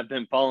 or have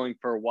been following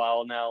for a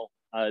while now,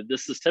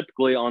 this is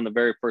typically on the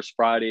very first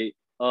Friday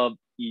of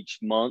each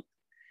month.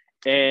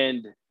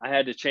 And I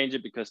had to change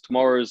it because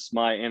tomorrow is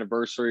my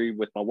anniversary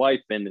with my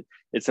wife. And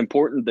it's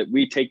important that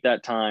we take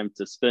that time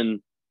to spend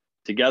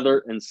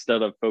together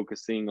instead of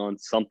focusing on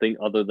something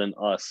other than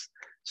us.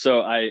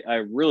 So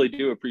I really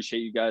do appreciate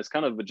you guys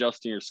kind of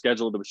adjusting your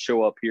schedule to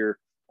show up here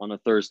on a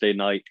Thursday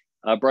night.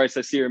 Bryce,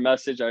 I see your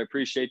message. I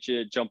appreciate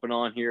you jumping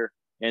on here,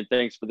 and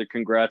thanks for the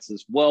congrats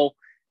as well.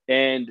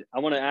 And I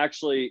want to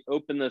actually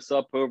open this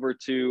up over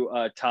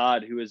to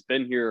Todd, who has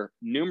been here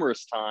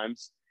numerous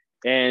times.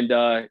 And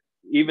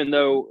even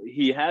though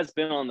he has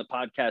been on the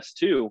podcast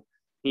too,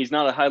 he's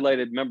not a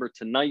highlighted member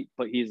tonight,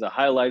 but he's a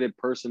highlighted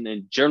person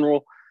in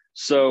general.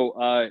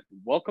 So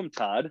welcome,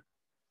 Todd.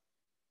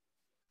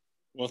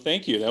 Well,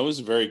 thank you. That was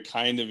very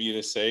kind of you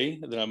to say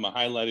that I'm a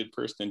highlighted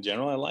person in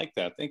general. I like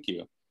that. Thank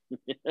you.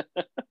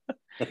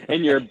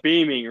 And you're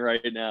beaming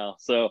right now.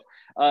 So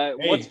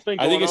what's been going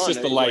on? I think it's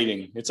just the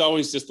lighting. It's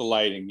always just the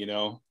lighting, you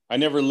know. I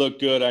never look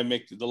good.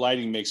 The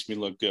lighting makes me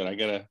look good. I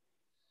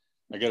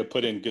gotta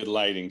put in good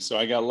lighting. So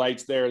I got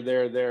lights there,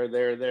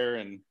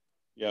 and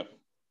yep.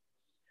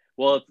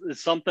 Well,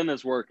 it's something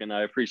that's working.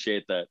 I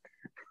appreciate that.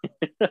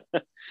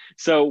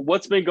 So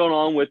what's been going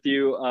on with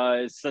you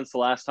since the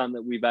last time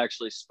that we've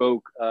actually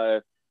spoke?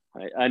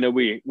 I know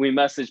we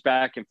messaged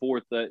back and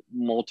forth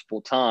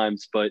multiple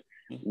times, but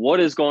what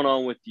is going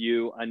on with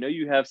you? I know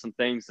you have some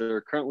things that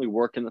are currently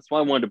working. That's why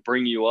I wanted to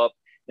bring you up.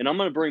 And I'm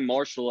going to bring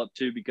Marshall up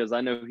too, because I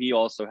know he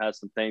also has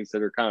some things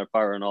that are kind of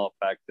firing off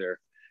back there.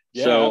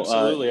 Yeah, so,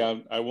 absolutely.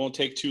 I won't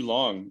take too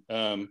long.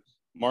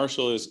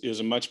 Marshall is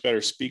a much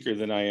better speaker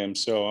than I am,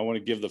 so I want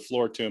to give the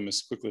floor to him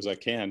as quickly as I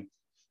can.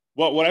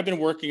 What I've been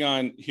working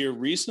on here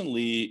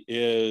recently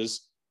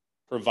is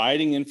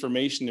providing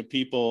information to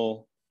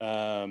people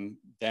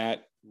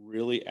that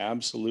really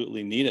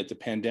absolutely need it. The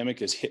pandemic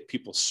has hit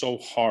people so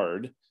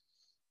hard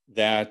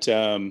that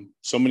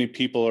so many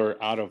people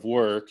are out of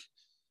work.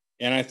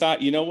 And I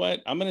thought, you know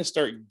what? I'm going to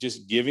start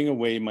just giving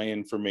away my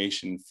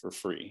information for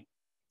free,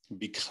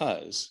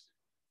 because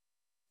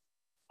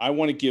I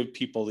want to give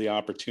people the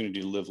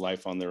opportunity to live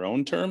life on their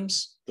own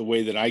terms, the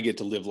way that I get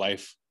to live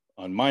life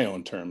on my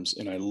own terms.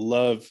 And I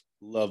love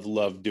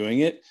doing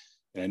it.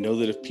 And I know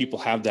that if people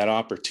have that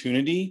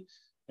opportunity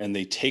and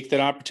they take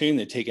that opportunity,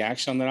 they take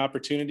action on that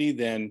opportunity,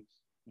 then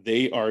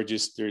they are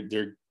just,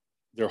 their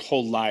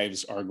whole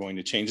lives are going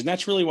to change. And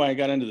that's really why I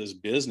got into this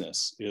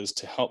business, is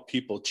to help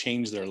people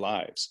change their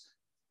lives.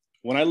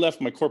 When I left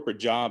my corporate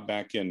job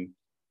back in,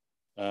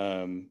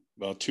 2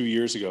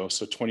 years ago,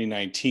 so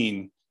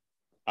 2019,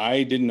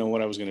 I didn't know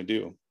what I was going to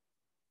do.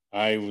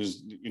 I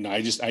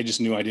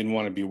just knew I didn't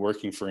want to be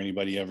working for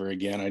anybody ever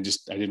again. I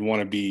didn't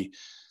want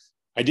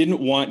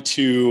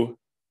to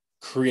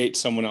create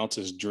someone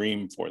else's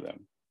dream for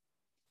them.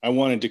 I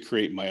wanted to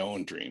create my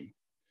own dream.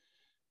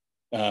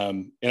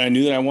 And I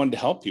knew that I wanted to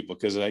help people,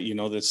 because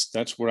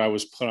that's what I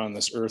was put on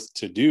this earth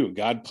to do.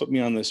 God put me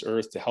on this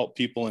earth to help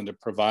people and to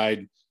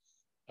provide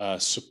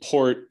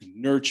support,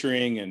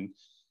 nurturing. And,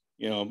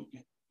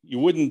 you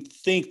wouldn't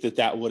think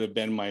that would have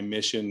been my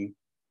mission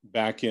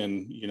back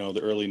in,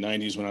 the early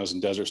 90s when I was in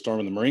Desert Storm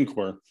in the Marine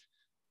Corps.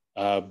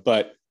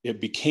 But it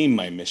became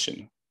my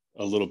mission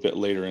a little bit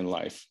later in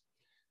life.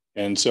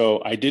 And so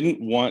I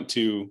didn't want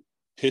to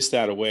piss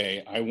that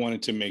away. I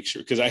wanted to make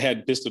sure, because I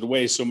had pissed it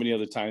away so many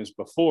other times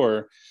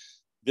before.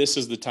 This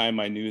is the time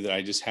I knew that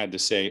I just had to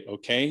say,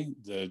 okay,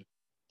 the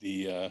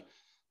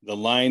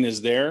line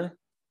is there,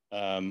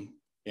 and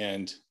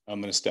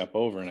I'm going to step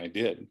over. And I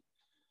did.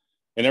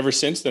 And ever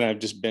since then, I've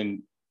just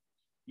been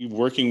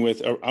working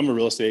with, I'm a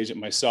real estate agent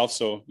myself.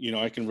 So,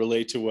 I can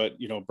relate to what,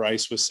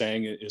 Bryce was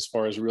saying as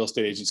far as real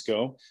estate agents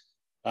go.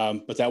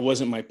 But that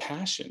wasn't my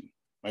passion.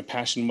 My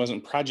passion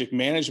wasn't project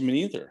management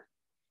either.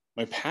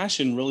 My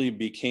passion really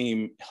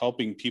became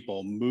helping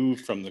people move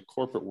from the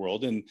corporate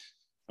world. And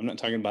I'm not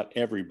talking about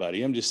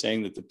everybody. I'm just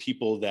saying that the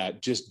people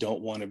that just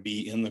don't want to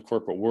be in the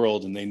corporate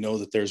world, and they know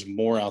that there's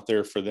more out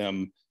there for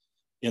them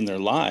in their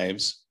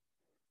lives,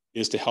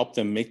 is to help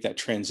them make that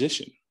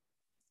transition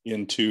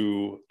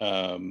into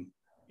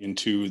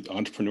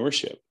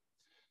entrepreneurship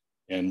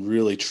and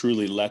really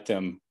truly let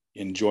them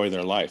enjoy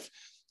their life.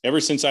 Ever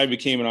since I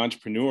became an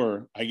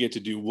entrepreneur, I get to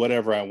do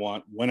whatever I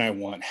want, when I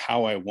want,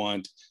 how I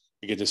want.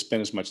 I get to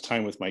spend as much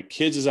time with my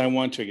kids as I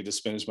want to. I get to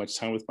spend as much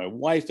time with my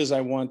wife as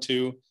I want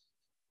to.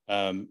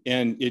 And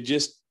it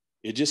just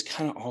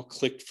kind of all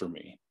clicked for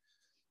me.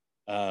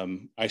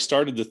 I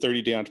started the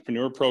 30-day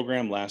entrepreneur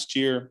program last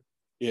year.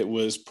 It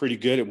was pretty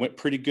good. It went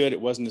pretty good. It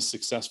wasn't as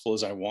successful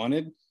as I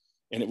wanted.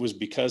 And it was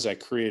because I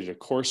created a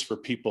course for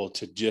people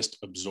to just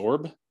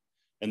absorb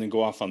and then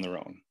go off on their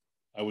own.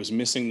 I was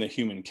missing the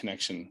human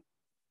connection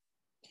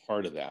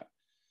part of that.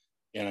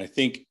 And I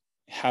think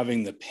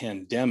having the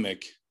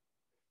pandemic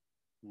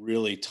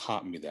really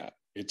taught me that.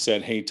 It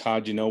said, hey,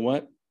 Todd, you know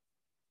what?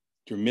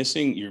 You're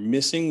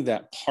missing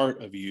that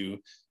part of you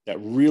that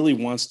really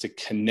wants to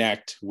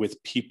connect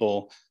with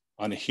people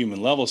on a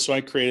human level. So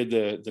I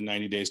created the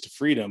 90 Days to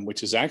Freedom,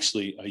 which is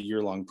actually a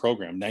year-long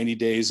program, 90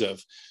 days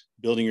of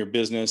building your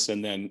business.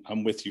 And then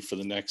I'm with you for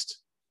the next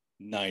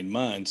 9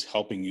 months,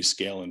 helping you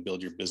scale and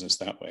build your business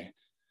that way.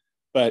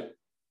 But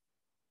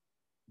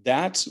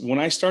that's when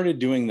I started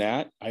doing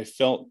that, I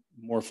felt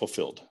more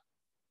fulfilled.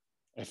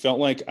 I felt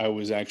like I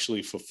was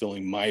actually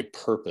fulfilling my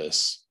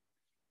purpose,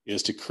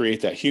 is to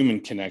create that human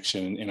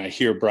connection. And I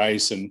hear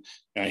Bryce and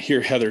I hear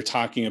Heather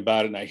talking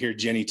about it, and I hear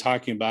Jenny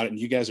talking about it. And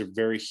you guys are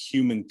very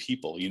human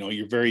people.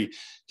 You're very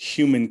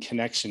human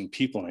connection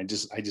people. And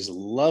I just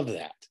love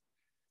that.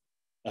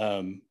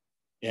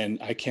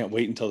 And I can't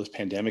wait until this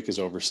pandemic is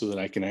over so that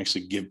I can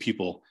actually give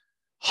people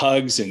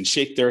hugs and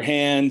shake their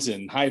hands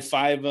and high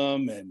five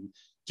them and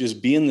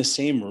just be in the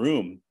same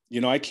room.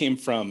 I came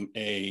from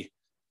an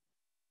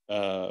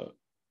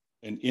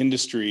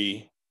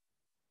industry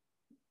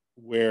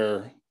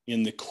where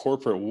in the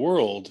corporate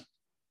world,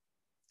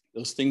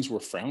 those things were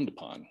frowned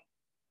upon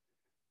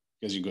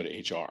because you go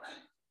to HR,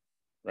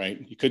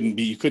 right? You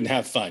couldn't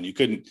have fun. You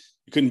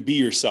couldn't be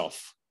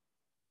yourself.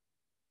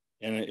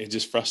 And it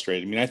just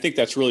frustrated me. And I think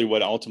that's really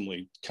what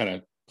ultimately kind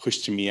of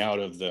pushed me out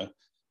of the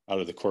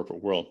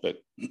corporate world. But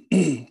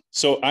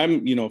so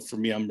for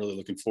me, I'm really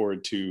looking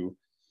forward to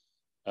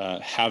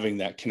having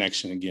that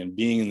connection again,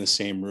 being in the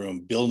same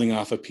room, building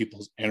off of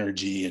people's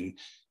energy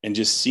and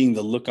just seeing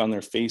the look on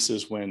their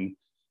faces when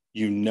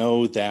you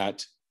know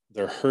that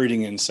they're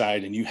hurting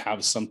inside and you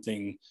have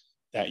something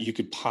that you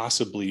could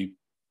possibly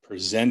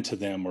present to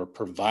them or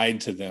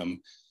provide to them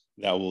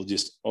that will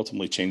just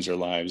ultimately change their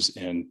lives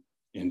and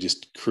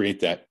just create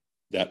that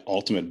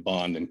ultimate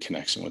bond and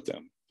connection with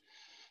them.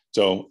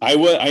 So I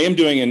am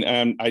doing,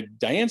 and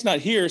Diane's not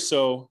here,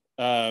 so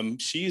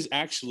she's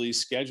actually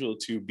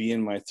scheduled to be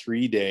in my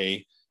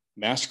 3-day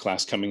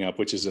masterclass coming up,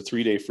 which is a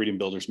 3-day Freedom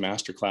Builders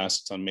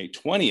Masterclass. It's on May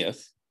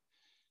 20th,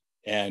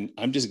 and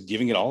I'm just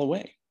giving it all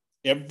away.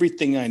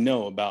 Everything I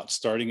know about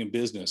starting a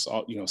business,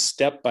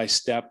 step by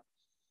step,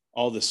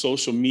 all the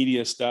social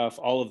media stuff,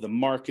 all of the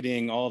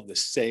marketing, all of the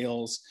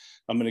sales.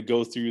 I'm going to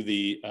go through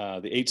the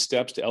 8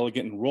 steps to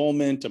elegant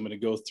enrollment. I'm going to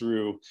go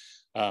through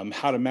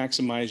how to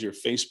maximize your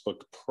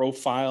Facebook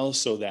profile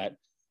so that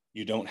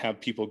you don't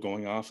have people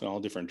going off in all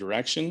different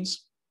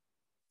directions.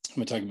 I'm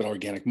going to talk about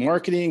organic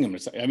marketing.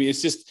 It's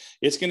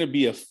going to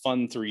be a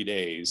fun 3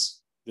 days.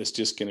 That's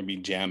just going to be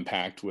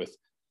jam-packed with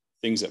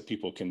things that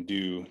people can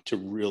do to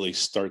really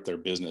start their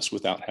business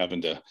without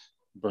having to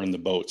burn the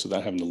boats,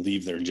 without having to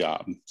leave their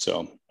job.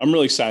 So I'm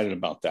really excited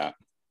about that.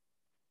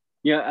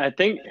 Yeah,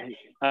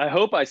 I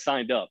hope I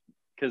signed up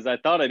because I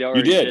thought I'd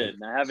already did.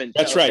 And I haven't.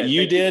 That's right.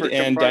 You did,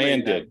 and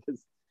Diane did.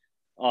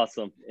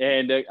 Awesome.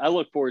 And I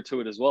look forward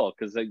to it as well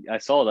because I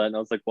saw that and I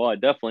was like, well, I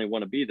definitely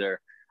want to be there.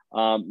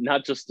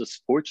 Not just to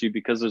support you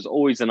because there's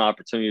always an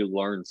opportunity to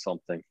learn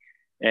something.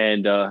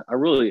 And I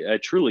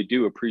truly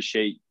do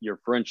appreciate your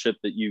friendship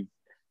that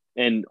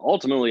and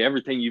ultimately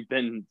everything you've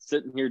been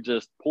sitting here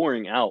just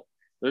pouring out.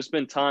 There's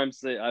been times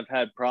that I've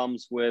had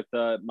problems with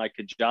my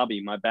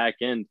Kajabi, my back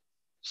end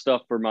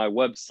stuff for my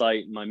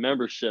website, my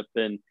membership.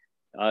 And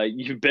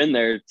you've been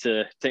there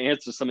to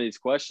answer some of these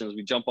questions.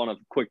 We jump on a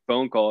quick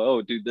phone call.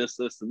 Oh, do this,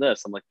 this, and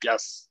this. I'm like,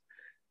 yes.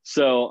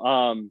 So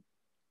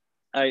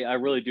I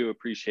really do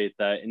appreciate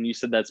that. And you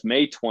said that's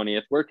May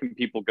 20th. Where can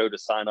people go to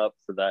sign up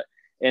for that?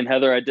 And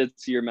Heather, I did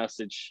see your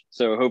message,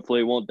 so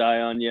hopefully it won't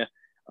die on you.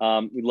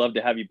 We'd love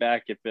to have you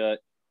back if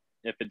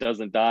it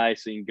doesn't die,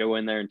 so you can go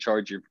in there and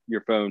charge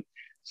your phone.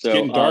 So it's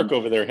getting dark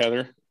over there,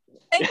 Heather.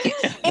 Thank you.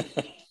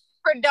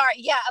 For dark,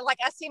 yeah. Like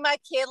I see my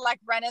kid like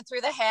running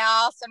through the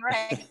house and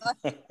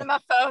running, and my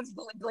phone's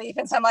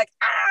bleeping. So I'm like,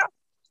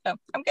 so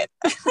I'm good.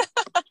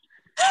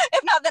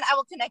 If not, then I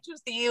will connect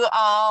with you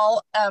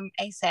all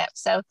ASAP.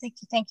 So thank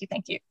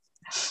you.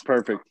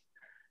 Perfect.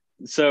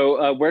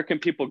 So where can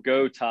people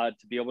go, Todd,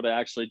 to be able to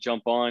actually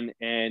jump on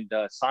and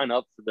sign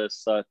up for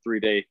this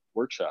 3-day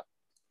workshop?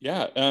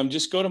 Yeah,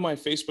 just go to my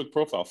Facebook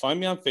profile. Find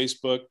me on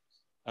Facebook.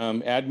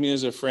 Add me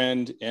as a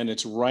friend, and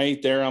it's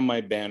right there on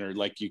my banner.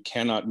 Like you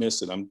cannot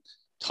miss it. I'm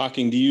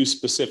talking to you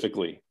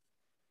specifically,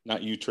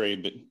 not you, Trey,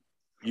 but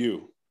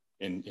you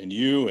and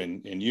you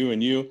and you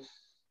and you.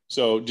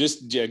 So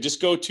just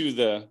go to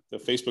the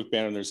Facebook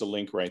banner. There's a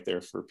link right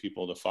there for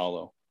people to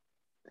follow.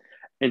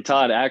 And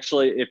Todd,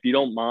 actually, if you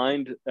don't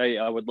mind,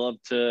 I would love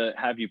to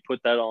have you put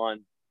that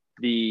on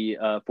the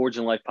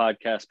Forging Life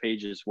podcast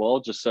page as well,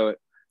 just so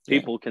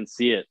people can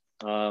see it.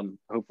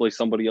 Hopefully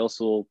somebody else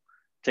will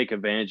take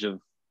advantage of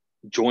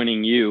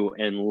joining you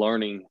and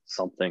learning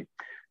something.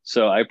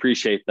 So I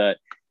appreciate that.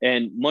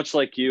 And much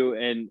like you,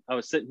 and I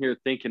was sitting here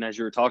thinking as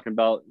you were talking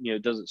about,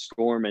 Desert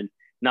Storm and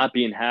not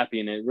being happy,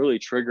 and it really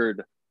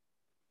triggered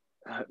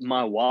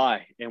my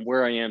why and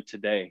where I am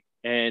today.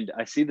 And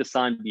I see the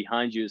sign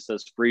behind you that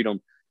says freedom.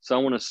 So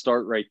I want to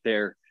start right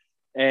there.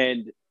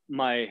 And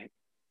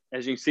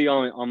as you can see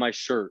on my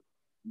shirt,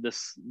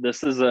 this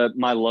is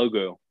my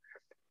logo,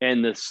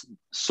 and this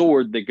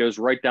sword that goes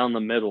right down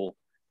the middle,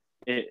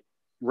 it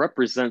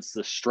represents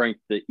the strength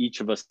that each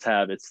of us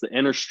have. It's the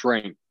inner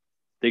strength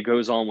that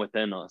goes on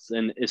within us.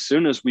 And as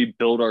soon as we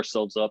build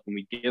ourselves up and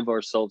we give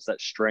ourselves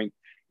that strength,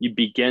 you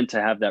begin to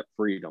have that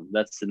freedom.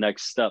 That's the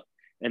next step.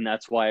 And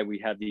that's why we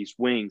have these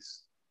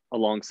wings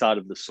alongside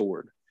of the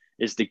sword,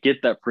 is to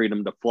get that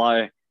freedom to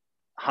fly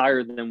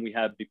higher than we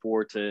had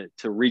before, to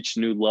reach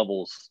new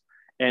levels.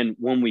 And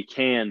when we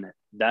can,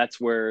 that's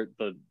where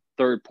the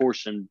third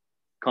portion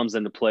comes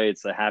into play.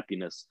 It's the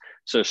happiness.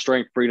 So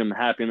strength, freedom,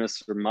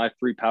 happiness are my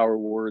 3 power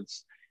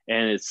words.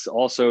 And it's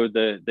also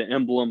the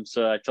emblem.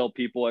 So I tell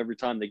people every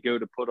time they go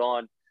to put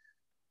on,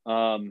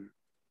 oh,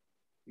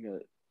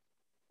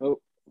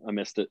 I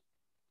missed it.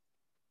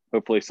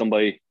 Hopefully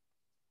somebody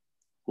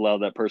allowed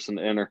that person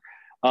to enter.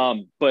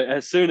 But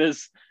as soon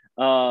as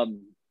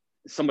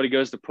somebody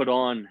goes to put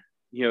on,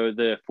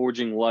 the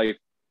Forging Life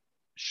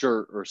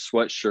shirt or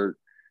sweatshirt,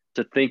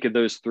 to think of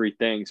those 3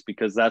 things,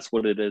 because that's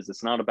what it is.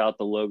 It's not about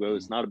the logo.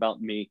 It's not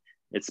about me.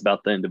 It's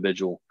about the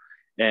individual.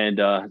 And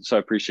so I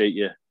appreciate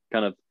you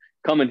kind of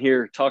coming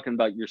here, talking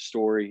about your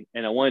story.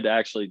 And I wanted to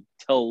actually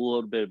tell a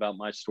little bit about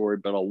my story,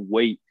 but I'll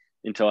wait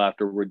until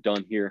after we're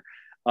done here.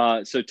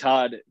 So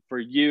Todd, for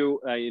you,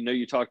 I know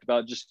you talked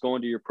about just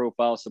going to your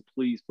profile. So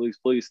please, please,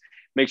 please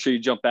make sure you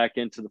jump back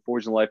into the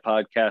Forging Life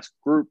podcast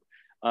group.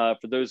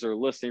 For those that are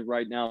listening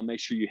right now, make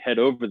sure you head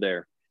over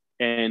there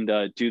and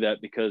do that,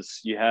 because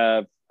you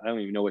have, I don't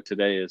even know what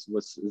today is.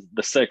 What's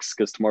the 6th?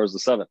 Because tomorrow's the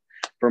 7th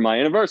for my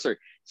anniversary.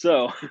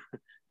 So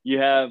you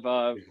have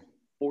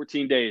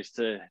 14 days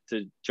to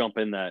jump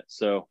in that.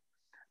 So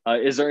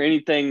is there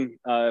anything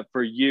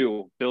for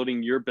you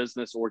building your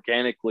business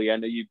organically? I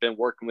know you've been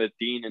working with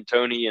Dean and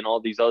Tony and all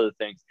these other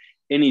things.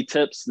 Any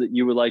tips that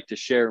you would like to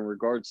share in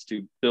regards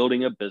to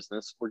building a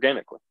business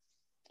organically?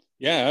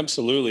 Yeah,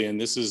 absolutely.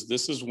 And this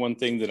is one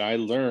thing that I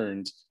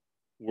learned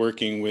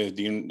working with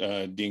Dean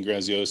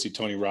Graziosi,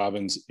 Tony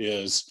Robbins,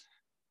 is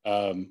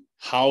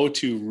how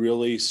to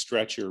really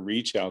stretch your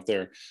reach out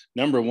there.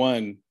 Number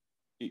one,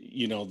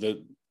 you know,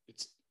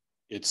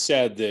 it's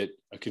said that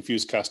a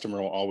confused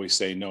customer will always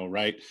say no,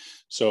 right?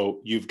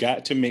 So you've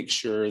got to make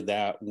sure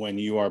that when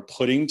you are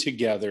putting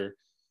together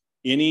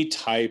any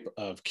type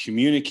of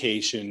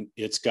communication,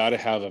 it's got to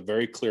have a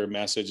very clear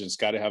message. It's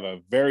got to have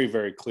a very,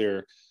 very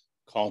clear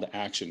call to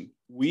action.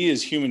 We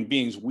as human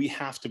beings, we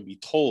have to be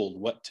told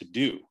what to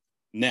do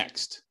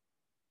next.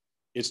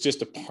 It's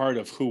just a part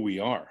of who we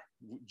are.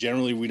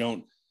 Generally, we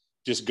don't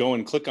just go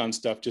and click on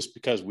stuff just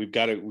because we've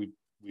got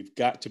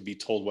to be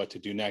told what to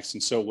do next.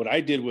 And so what I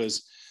did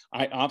was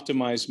I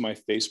optimized my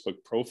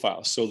Facebook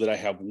profile so that I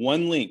have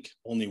one link,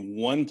 only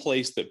one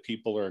place that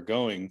people are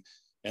going.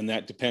 And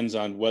that depends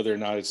on whether or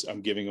not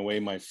I'm giving away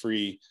my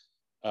free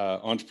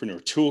entrepreneur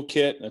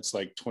toolkit. That's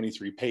like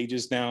 23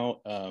 pages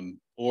now.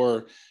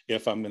 Or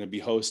if I'm going to be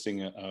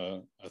hosting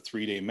a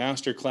 3-day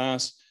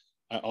masterclass,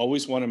 I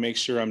always want to make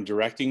sure I'm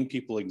directing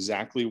people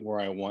exactly where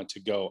I want to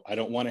go. I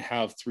don't want to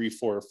have 3,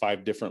 4, or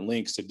 5 different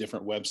links to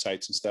different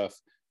websites and stuff,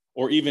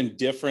 or even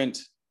different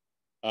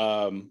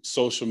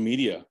social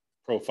media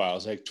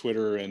profiles like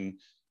Twitter and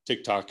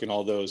TikTok and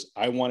all those.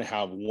 I want to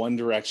have one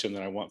direction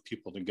that I want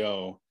people to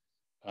go,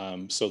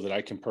 so that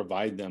I can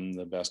provide them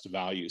the best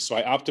value. So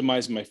I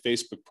optimized my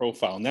Facebook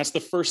profile, and that's the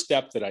first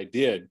step that I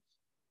did.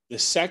 The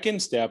second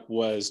step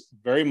was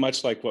very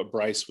much like what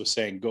Bryce was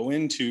saying: go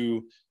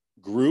into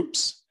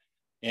groups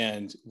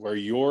and where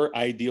your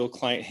ideal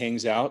client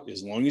hangs out,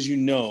 as long as you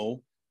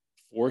know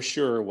for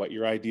sure what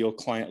your ideal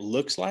client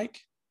looks like,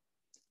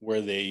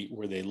 where they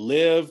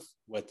live,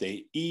 what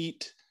they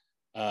eat,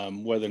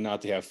 whether or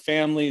not they have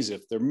families,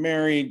 if they're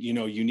married. You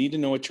know, you need to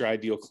know what your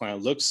ideal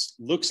client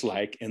looks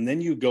like, and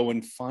then you go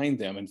and find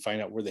them and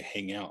find out where they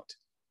hang out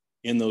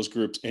in those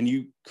groups, and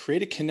you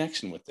create a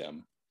connection with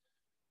them.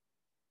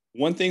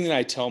 One thing that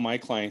I tell my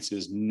clients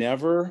is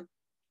never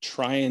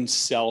try and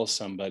sell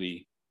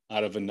somebody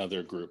out of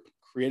another group.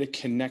 Create a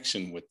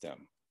connection with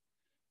them.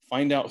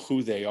 Find out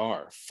who they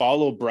are.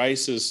 Follow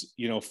Bryce's,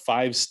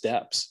 5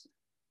 steps.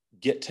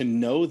 Get to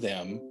know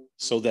them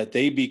so that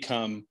they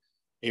become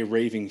a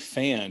raving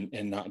fan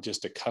and not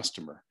just a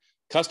customer.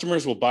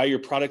 Customers will buy your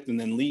product and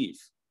then leave,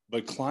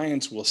 but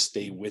clients will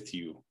stay with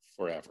you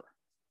forever.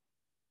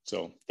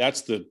 So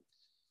that's the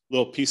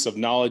little piece of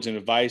knowledge and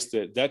advice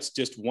that's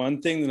just one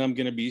thing that I'm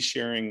going to be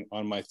sharing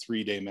on my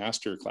 3-day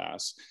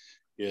masterclass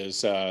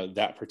is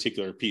that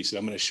particular piece. And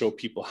I'm going to show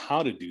people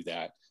how to do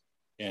that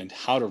and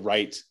how to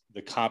write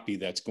the copy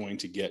that's going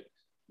to get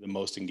the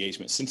most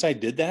engagement. Since I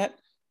did that,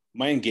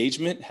 my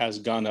engagement has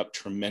gone up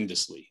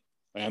tremendously.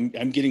 I'm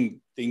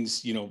getting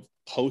things,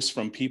 posts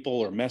from people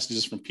or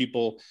messages from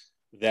people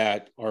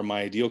that are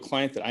my ideal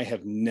client that I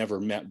have never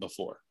met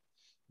before.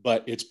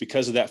 But it's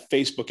because of that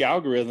Facebook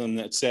algorithm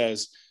that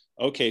says,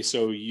 okay,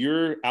 so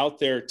you're out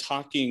there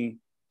talking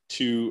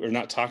to, or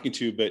not talking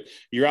to, but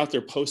you're out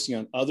there posting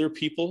on other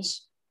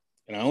people's,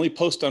 and I only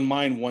post on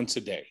mine once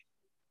a day.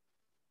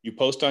 You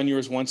post on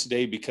yours once a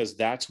day because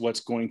that's what's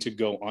going to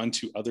go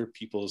onto other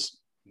people's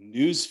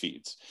news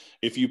feeds.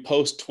 If you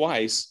post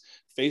twice,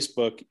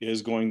 Facebook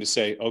is going to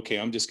say, okay,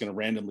 I'm just going to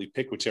randomly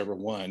pick whichever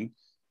one.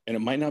 And it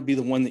might not be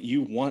the one that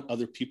you want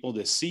other people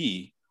to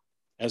see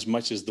as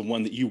much as the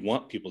one that you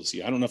want people to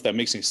see. I don't know if that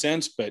makes any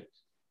sense, but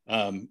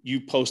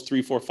you post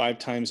 3, 4, 5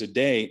 times a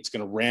day, it's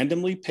going to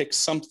randomly pick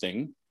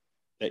something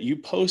that you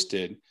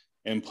posted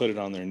and put it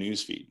on their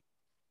news feed.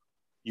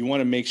 You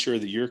want to make sure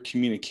that your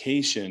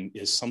communication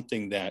is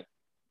something that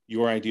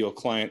your ideal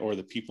client or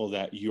the people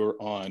that you're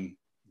on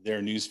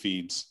their news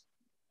feeds,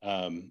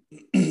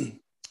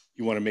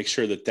 you want to make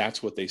sure that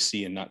that's what they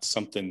see and not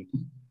something,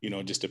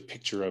 just a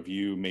picture of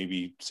you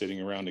maybe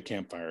sitting around a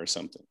campfire or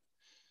something.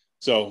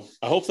 So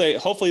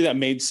hopefully that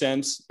made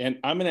sense. And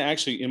I'm going to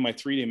actually, in my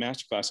 3-day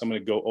masterclass, I'm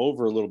going to go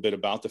over a little bit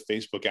about the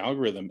Facebook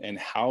algorithm and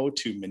how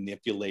to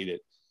manipulate it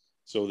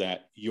so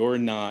that you're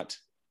not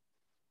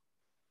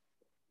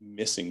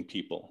missing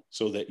people,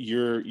 so that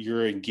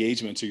your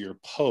engagements or your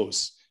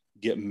posts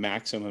get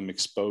maximum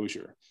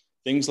exposure.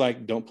 Things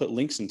like don't put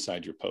links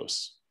inside your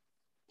posts.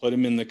 Put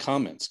them in the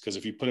comments, because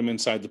if you put them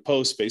inside the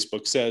post,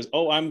 Facebook says,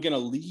 oh, I'm going to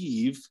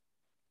leave,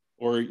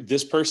 or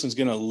this person's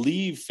going to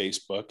leave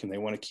Facebook and they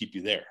want to keep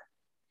you there.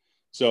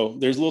 So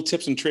there's little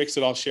tips and tricks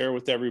that I'll share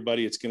with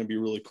everybody. It's going to be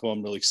really cool.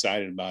 I'm really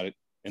excited about it.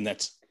 And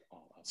that's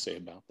all I'll say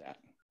about that.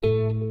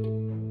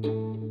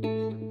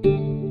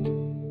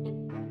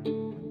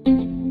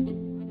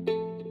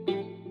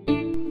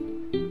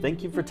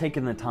 Thank you for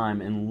taking the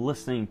time and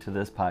listening to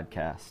this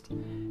podcast.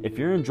 If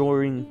you're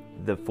enjoying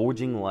the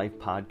Forging Life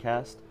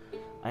podcast,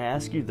 I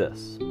ask you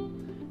this.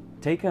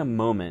 Take a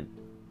moment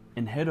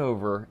and head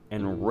over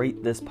and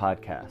rate this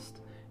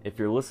podcast. If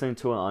you're listening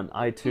to it on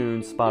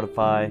iTunes,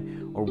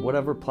 Spotify, or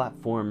whatever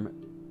platform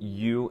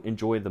you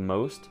enjoy the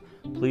most,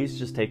 please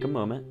just take a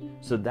moment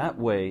so that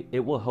way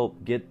it will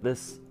help get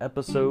this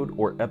episode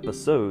or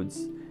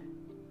episodes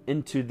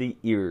into the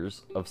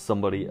ears of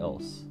somebody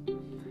else.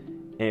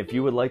 And if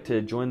you would like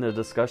to join the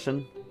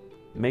discussion,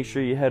 make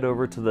sure you head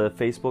over to the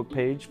Facebook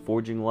page,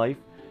 Forging Life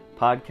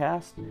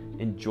Podcast,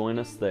 and join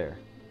us there.